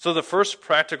 So the first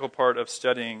practical part of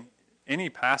studying any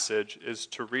passage is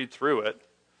to read through it.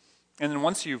 And then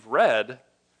once you've read,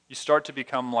 you start to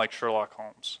become like Sherlock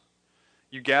Holmes.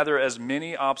 You gather as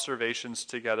many observations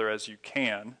together as you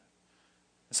can.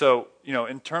 So,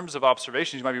 in terms of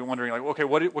observations, you might be wondering, okay,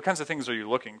 what kinds of things are you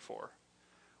looking for?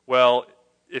 Well,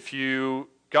 if you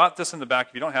got this in the back,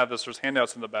 if you don't have this, there's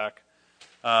handouts in the back.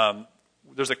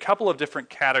 There's a couple of different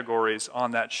categories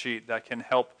on that sheet that can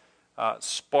help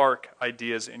spark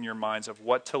ideas in your minds of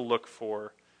what to look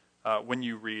for when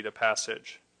you read a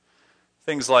passage.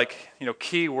 Things like,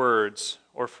 key words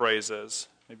or phrases,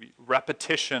 maybe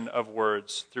repetition of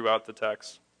words throughout the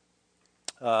text,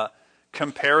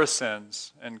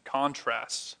 comparisons and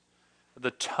contrasts,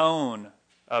 the tone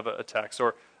of a text?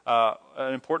 Or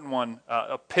an important one,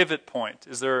 a pivot point.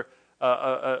 Is there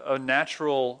a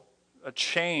natural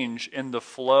change in the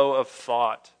flow of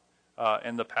thought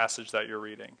in the passage that you're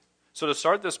reading? So to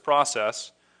start this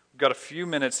process, we've got a few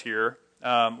minutes here.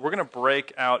 We're going to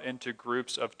break out into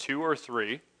groups of 2 or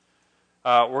 3.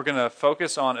 We're going to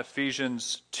focus on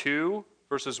Ephesians 2,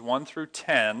 verses 1 through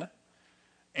 10.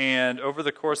 And over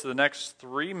the course of the next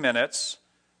 3 minutes,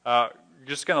 you're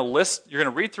going to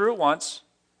read through it once,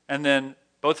 and then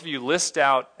both of you list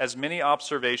out as many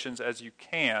observations as you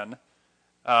can.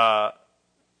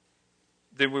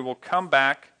 Then we will come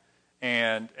back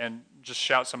and just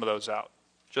shout some of those out,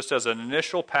 just as an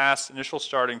initial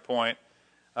starting point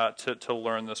to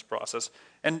learn this process.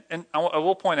 And I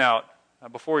will point out,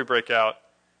 before we break out,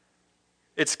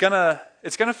 it's gonna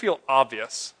feel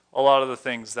obvious, a lot of the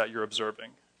things that you're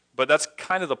observing. But that's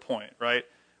kind of the point, right?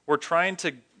 We're trying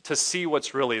to see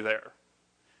what's really there.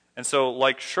 And so,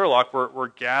 like Sherlock, we're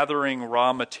gathering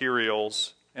raw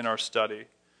materials in our study.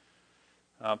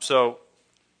 So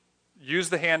use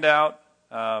the handout,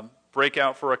 break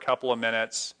out for a couple of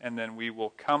minutes, and then we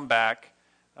will come back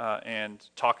and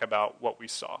talk about what we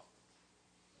saw.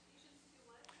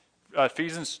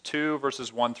 Ephesians 2,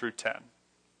 verses 1 through 10.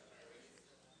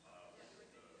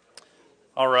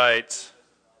 All right.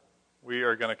 We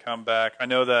are going to come back. I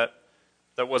know that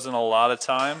wasn't a lot of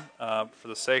time. For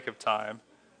the sake of time,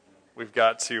 we've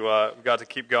got to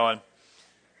keep going.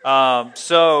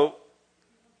 So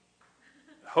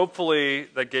hopefully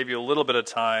that gave you a little bit of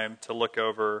time to look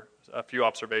over a few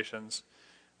observations.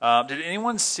 Did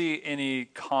anyone see any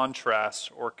contrasts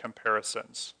or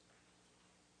comparisons?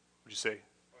 What did you see?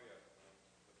 Oh yeah, the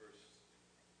first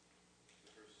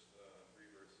 3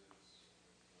 verses.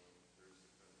 There's the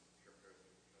comparison of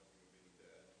nothing being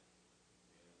dead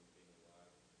and being alive.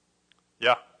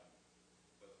 Yeah.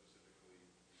 But specifically,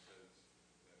 he says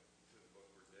that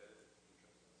both were dead in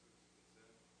trespasses and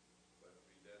sin, but to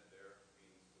be dead there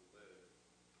means to live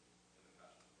in the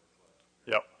passions of our flesh.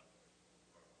 Yep.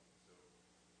 So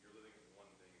you're living in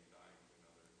one thing and dying to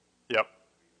another. Yep.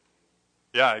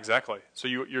 Yeah, exactly. So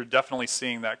you're definitely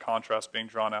seeing that contrast being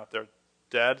drawn out there.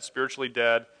 Dead, spiritually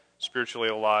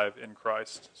alive in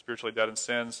Christ. Spiritually dead in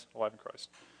sins, alive in Christ.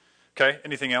 Okay,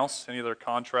 anything else? Any other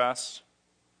contrasts,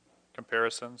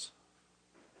 comparisons?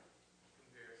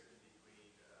 Comparison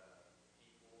between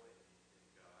people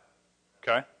and God.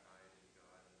 Okay. Pride in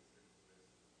God and the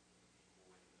sinfulness of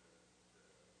people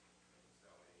and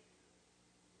salvation.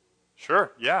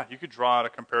 Sure, yeah. You could draw out a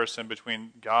comparison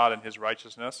between God and his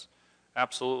righteousness,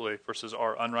 absolutely, versus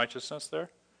our unrighteousness there.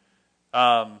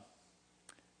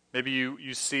 Maybe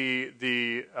you see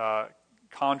the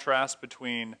contrast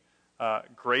between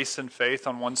grace and faith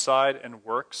on one side and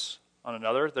works on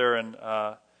another. They're in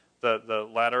the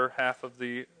latter half of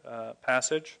the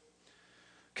passage.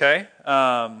 Okay,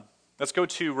 let's go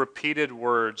to repeated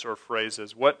words or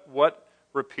phrases. What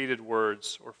repeated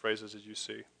words or phrases did you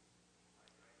see?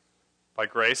 By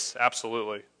grace,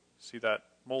 absolutely. See that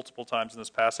multiple times in this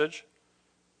passage.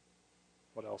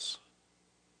 What else?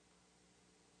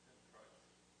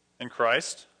 In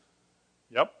Christ.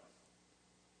 Yep.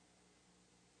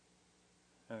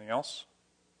 Anything else?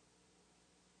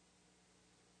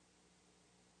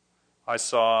 I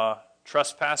saw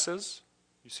trespasses.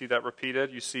 You see that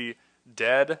repeated. You see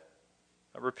dead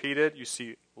repeated. You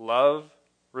see love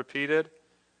repeated.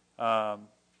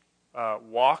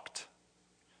 Walked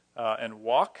and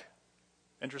walk.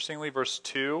 Interestingly, verse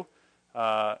 2,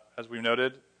 as we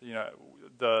noted,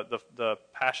 the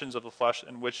passions of the flesh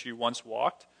in which you once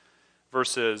walked,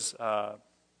 versus where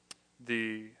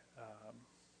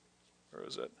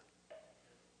is it?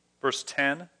 Verse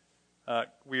 10,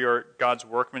 we are God's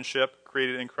workmanship,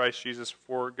 created in Christ Jesus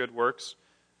for good works,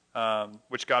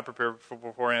 which God prepared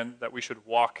beforehand that we should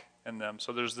walk in them.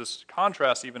 So there's this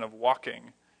contrast even of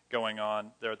walking going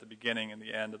on there at the beginning and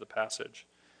the end of the passage.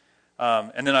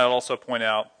 And then I'll also point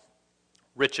out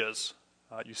riches.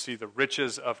 You see the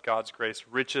riches of God's grace,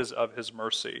 riches of his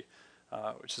mercy,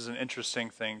 which is an interesting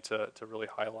thing to really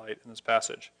highlight in this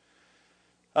passage.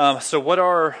 So what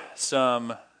are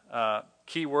some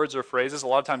key words or phrases? A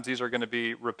lot of times these are going to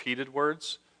be repeated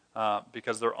words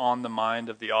because they're on the mind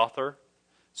of the author.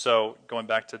 So going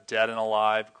back to dead and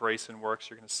alive, grace and works,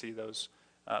 you're going to see those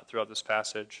throughout this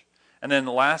passage. And then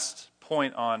the last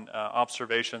point on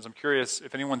observations, I'm curious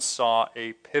if anyone saw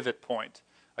a pivot point.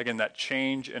 Again, that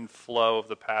change in flow of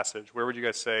the passage. Where would you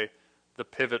guys say the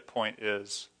pivot point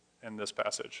is in this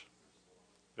passage?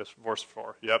 This verse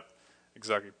 4. Yep,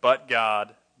 exactly. But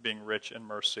God being rich in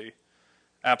mercy.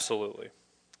 Absolutely.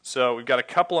 So we've got a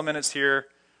couple of minutes here.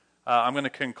 I'm going to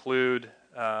conclude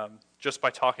just by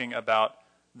talking about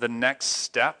the next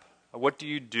step. What do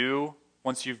you do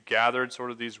once you've gathered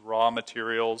sort of these raw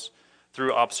materials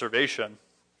through observation?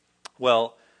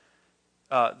 Well,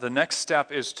 the next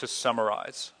step is to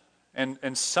summarize.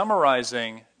 And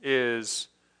summarizing is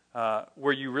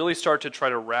where you really start to try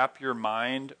to wrap your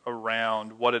mind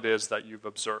around what it is that you've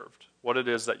observed, what it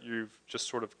is that you've just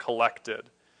sort of collected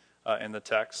in the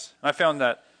text. And I found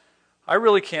that I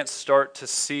really can't start to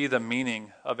see the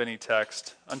meaning of any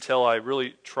text until I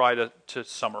really try to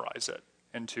summarize it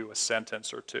into a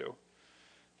sentence or two.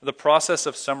 The process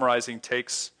of summarizing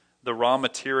takes the raw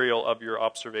material of your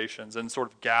observations and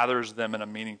sort of gathers them in a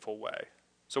meaningful way.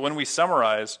 So when we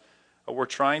summarize, we're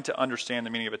trying to understand the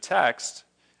meaning of a text,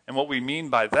 and what we mean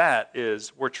by that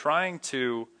is we're trying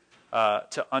to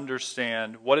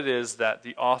understand what it is that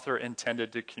the author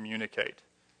intended to communicate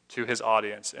to his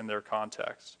audience in their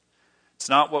context. It's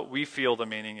not what we feel the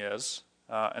meaning is,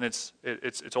 and it's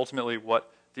ultimately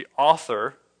what the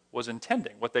author was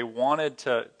intending, what they wanted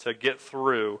to get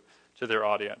through to their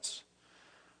audience.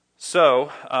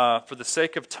 So, for the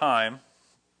sake of time,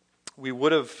 we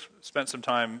would have spent some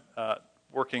time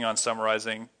working on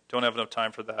summarizing. Don't have enough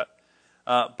time for that.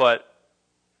 But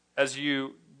as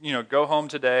you go home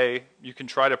today, you can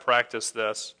try to practice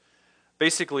this.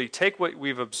 Basically, take what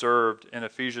we've observed in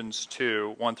Ephesians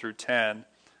 2, 1 through 10,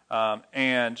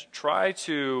 and try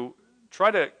to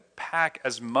pack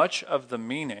as much of the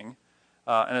meaning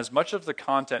and as much of the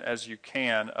content as you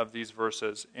can of these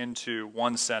verses into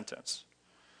one sentence.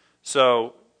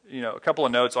 So, a couple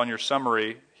of notes on your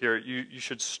summary here. You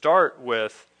should start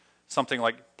with something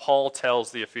like Paul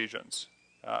tells the Ephesians.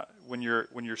 When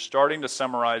you're starting to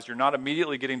summarize, you're not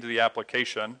immediately getting to the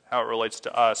application, how it relates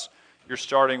to us. You're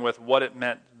starting with what it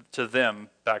meant to them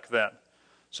back then.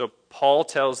 So Paul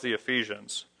tells the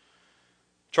Ephesians,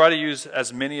 try to use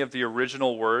as many of the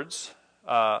original words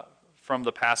from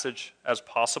the passage as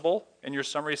possible in your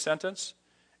summary sentence,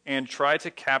 and try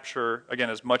to capture, again,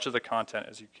 as much of the content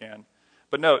as you can.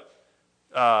 But note,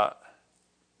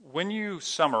 when you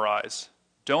summarize,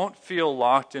 don't feel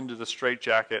locked into the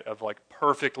straitjacket of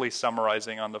perfectly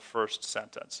summarizing on the first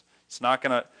sentence. You're not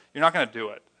gonna do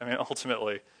it. I mean,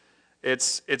 ultimately,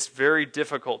 it's very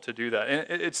difficult to do that,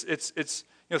 and it's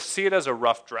see it as a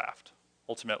rough draft.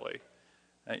 Ultimately,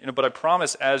 but I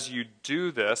promise, as you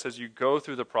do this, as you go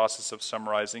through the process of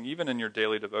summarizing, even in your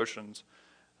daily devotions,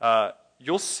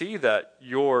 you'll see that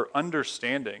your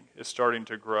understanding is starting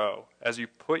to grow as you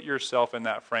put yourself in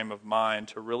that frame of mind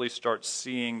to really start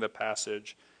seeing the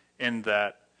passage in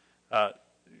that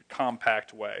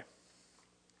compact way.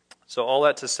 So all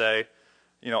that to say,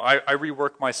 I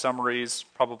rework my summaries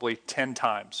probably 10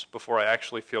 times before I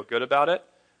actually feel good about it.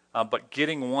 But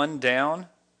getting one down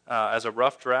as a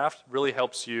rough draft really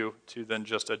helps you to then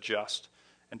just adjust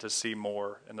and to see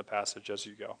more in the passage as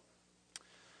you go.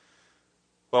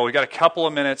 Well, we got a couple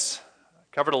of minutes,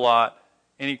 covered a lot.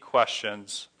 Any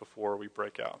questions before we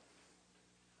break out?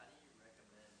 How do you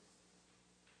recommend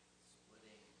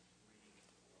splitting reading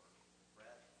for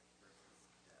breadth versus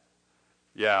depth?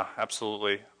 Yeah,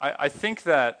 absolutely. I think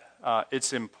that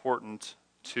it's important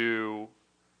to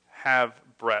have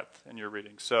breadth in your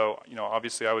reading. So,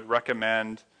 obviously I would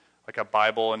recommend a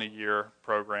Bible in a year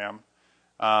program.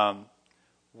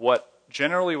 What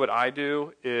I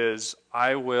do is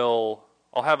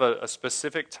I'll have a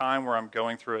specific time where I'm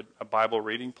going through a Bible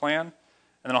reading plan, and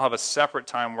then I'll have a separate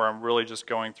time where I'm really just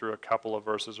going through a couple of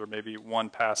verses or maybe one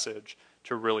passage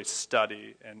to really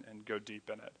study and go deep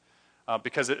in it.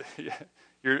 Because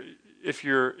if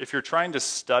you're trying to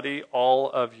study all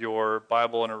of your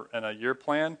Bible in a year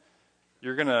plan,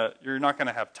 you're not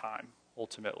gonna have time.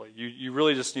 Ultimately, you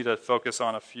really just need to focus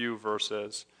on a few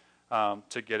verses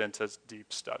to get into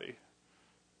deep study.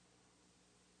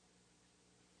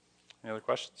 Any other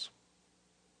questions?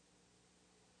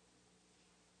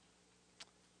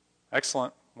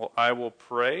 Excellent. Well, I will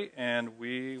pray and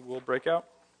we will break out.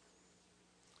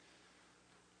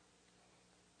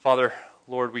 Father,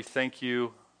 Lord, we thank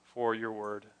you for your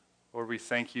word. Lord, we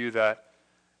thank you that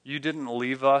you didn't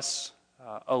leave us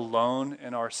alone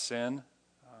in our sin.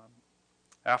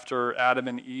 After Adam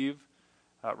and Eve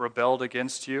rebelled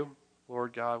against you,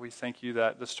 Lord God, we thank you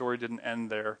that the story didn't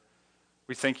end there.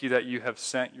 We thank you that you have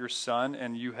sent your Son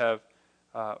and you have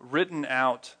written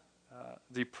out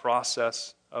the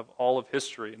process of all of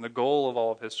history and the goal of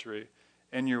all of history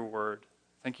in your word.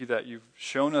 Thank you that you've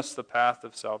shown us the path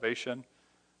of salvation.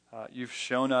 You've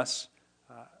shown us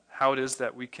how it is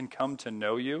that we can come to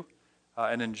know you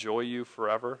and enjoy you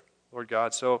forever, Lord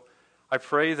God. So I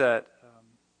pray that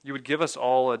you would give us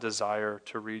all a desire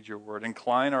to read your word.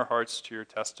 Incline our hearts to your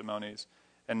testimonies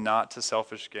and not to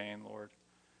selfish gain, Lord.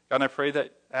 God, and I pray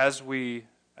that as we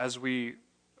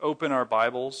open our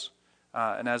Bibles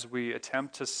and as we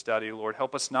attempt to study, Lord,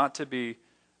 help us not to be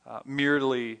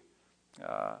merely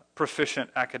proficient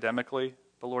academically,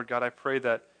 but Lord God, I pray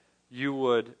that you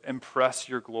would impress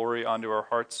your glory onto our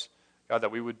hearts, God,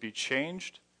 that we would be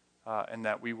changed and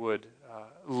that we would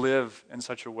live in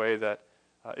such a way that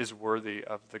is worthy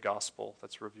of the gospel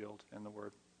that's revealed in the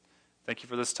Word. Thank you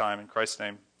for this time. In Christ's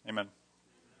name, amen.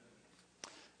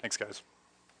 Thanks, guys.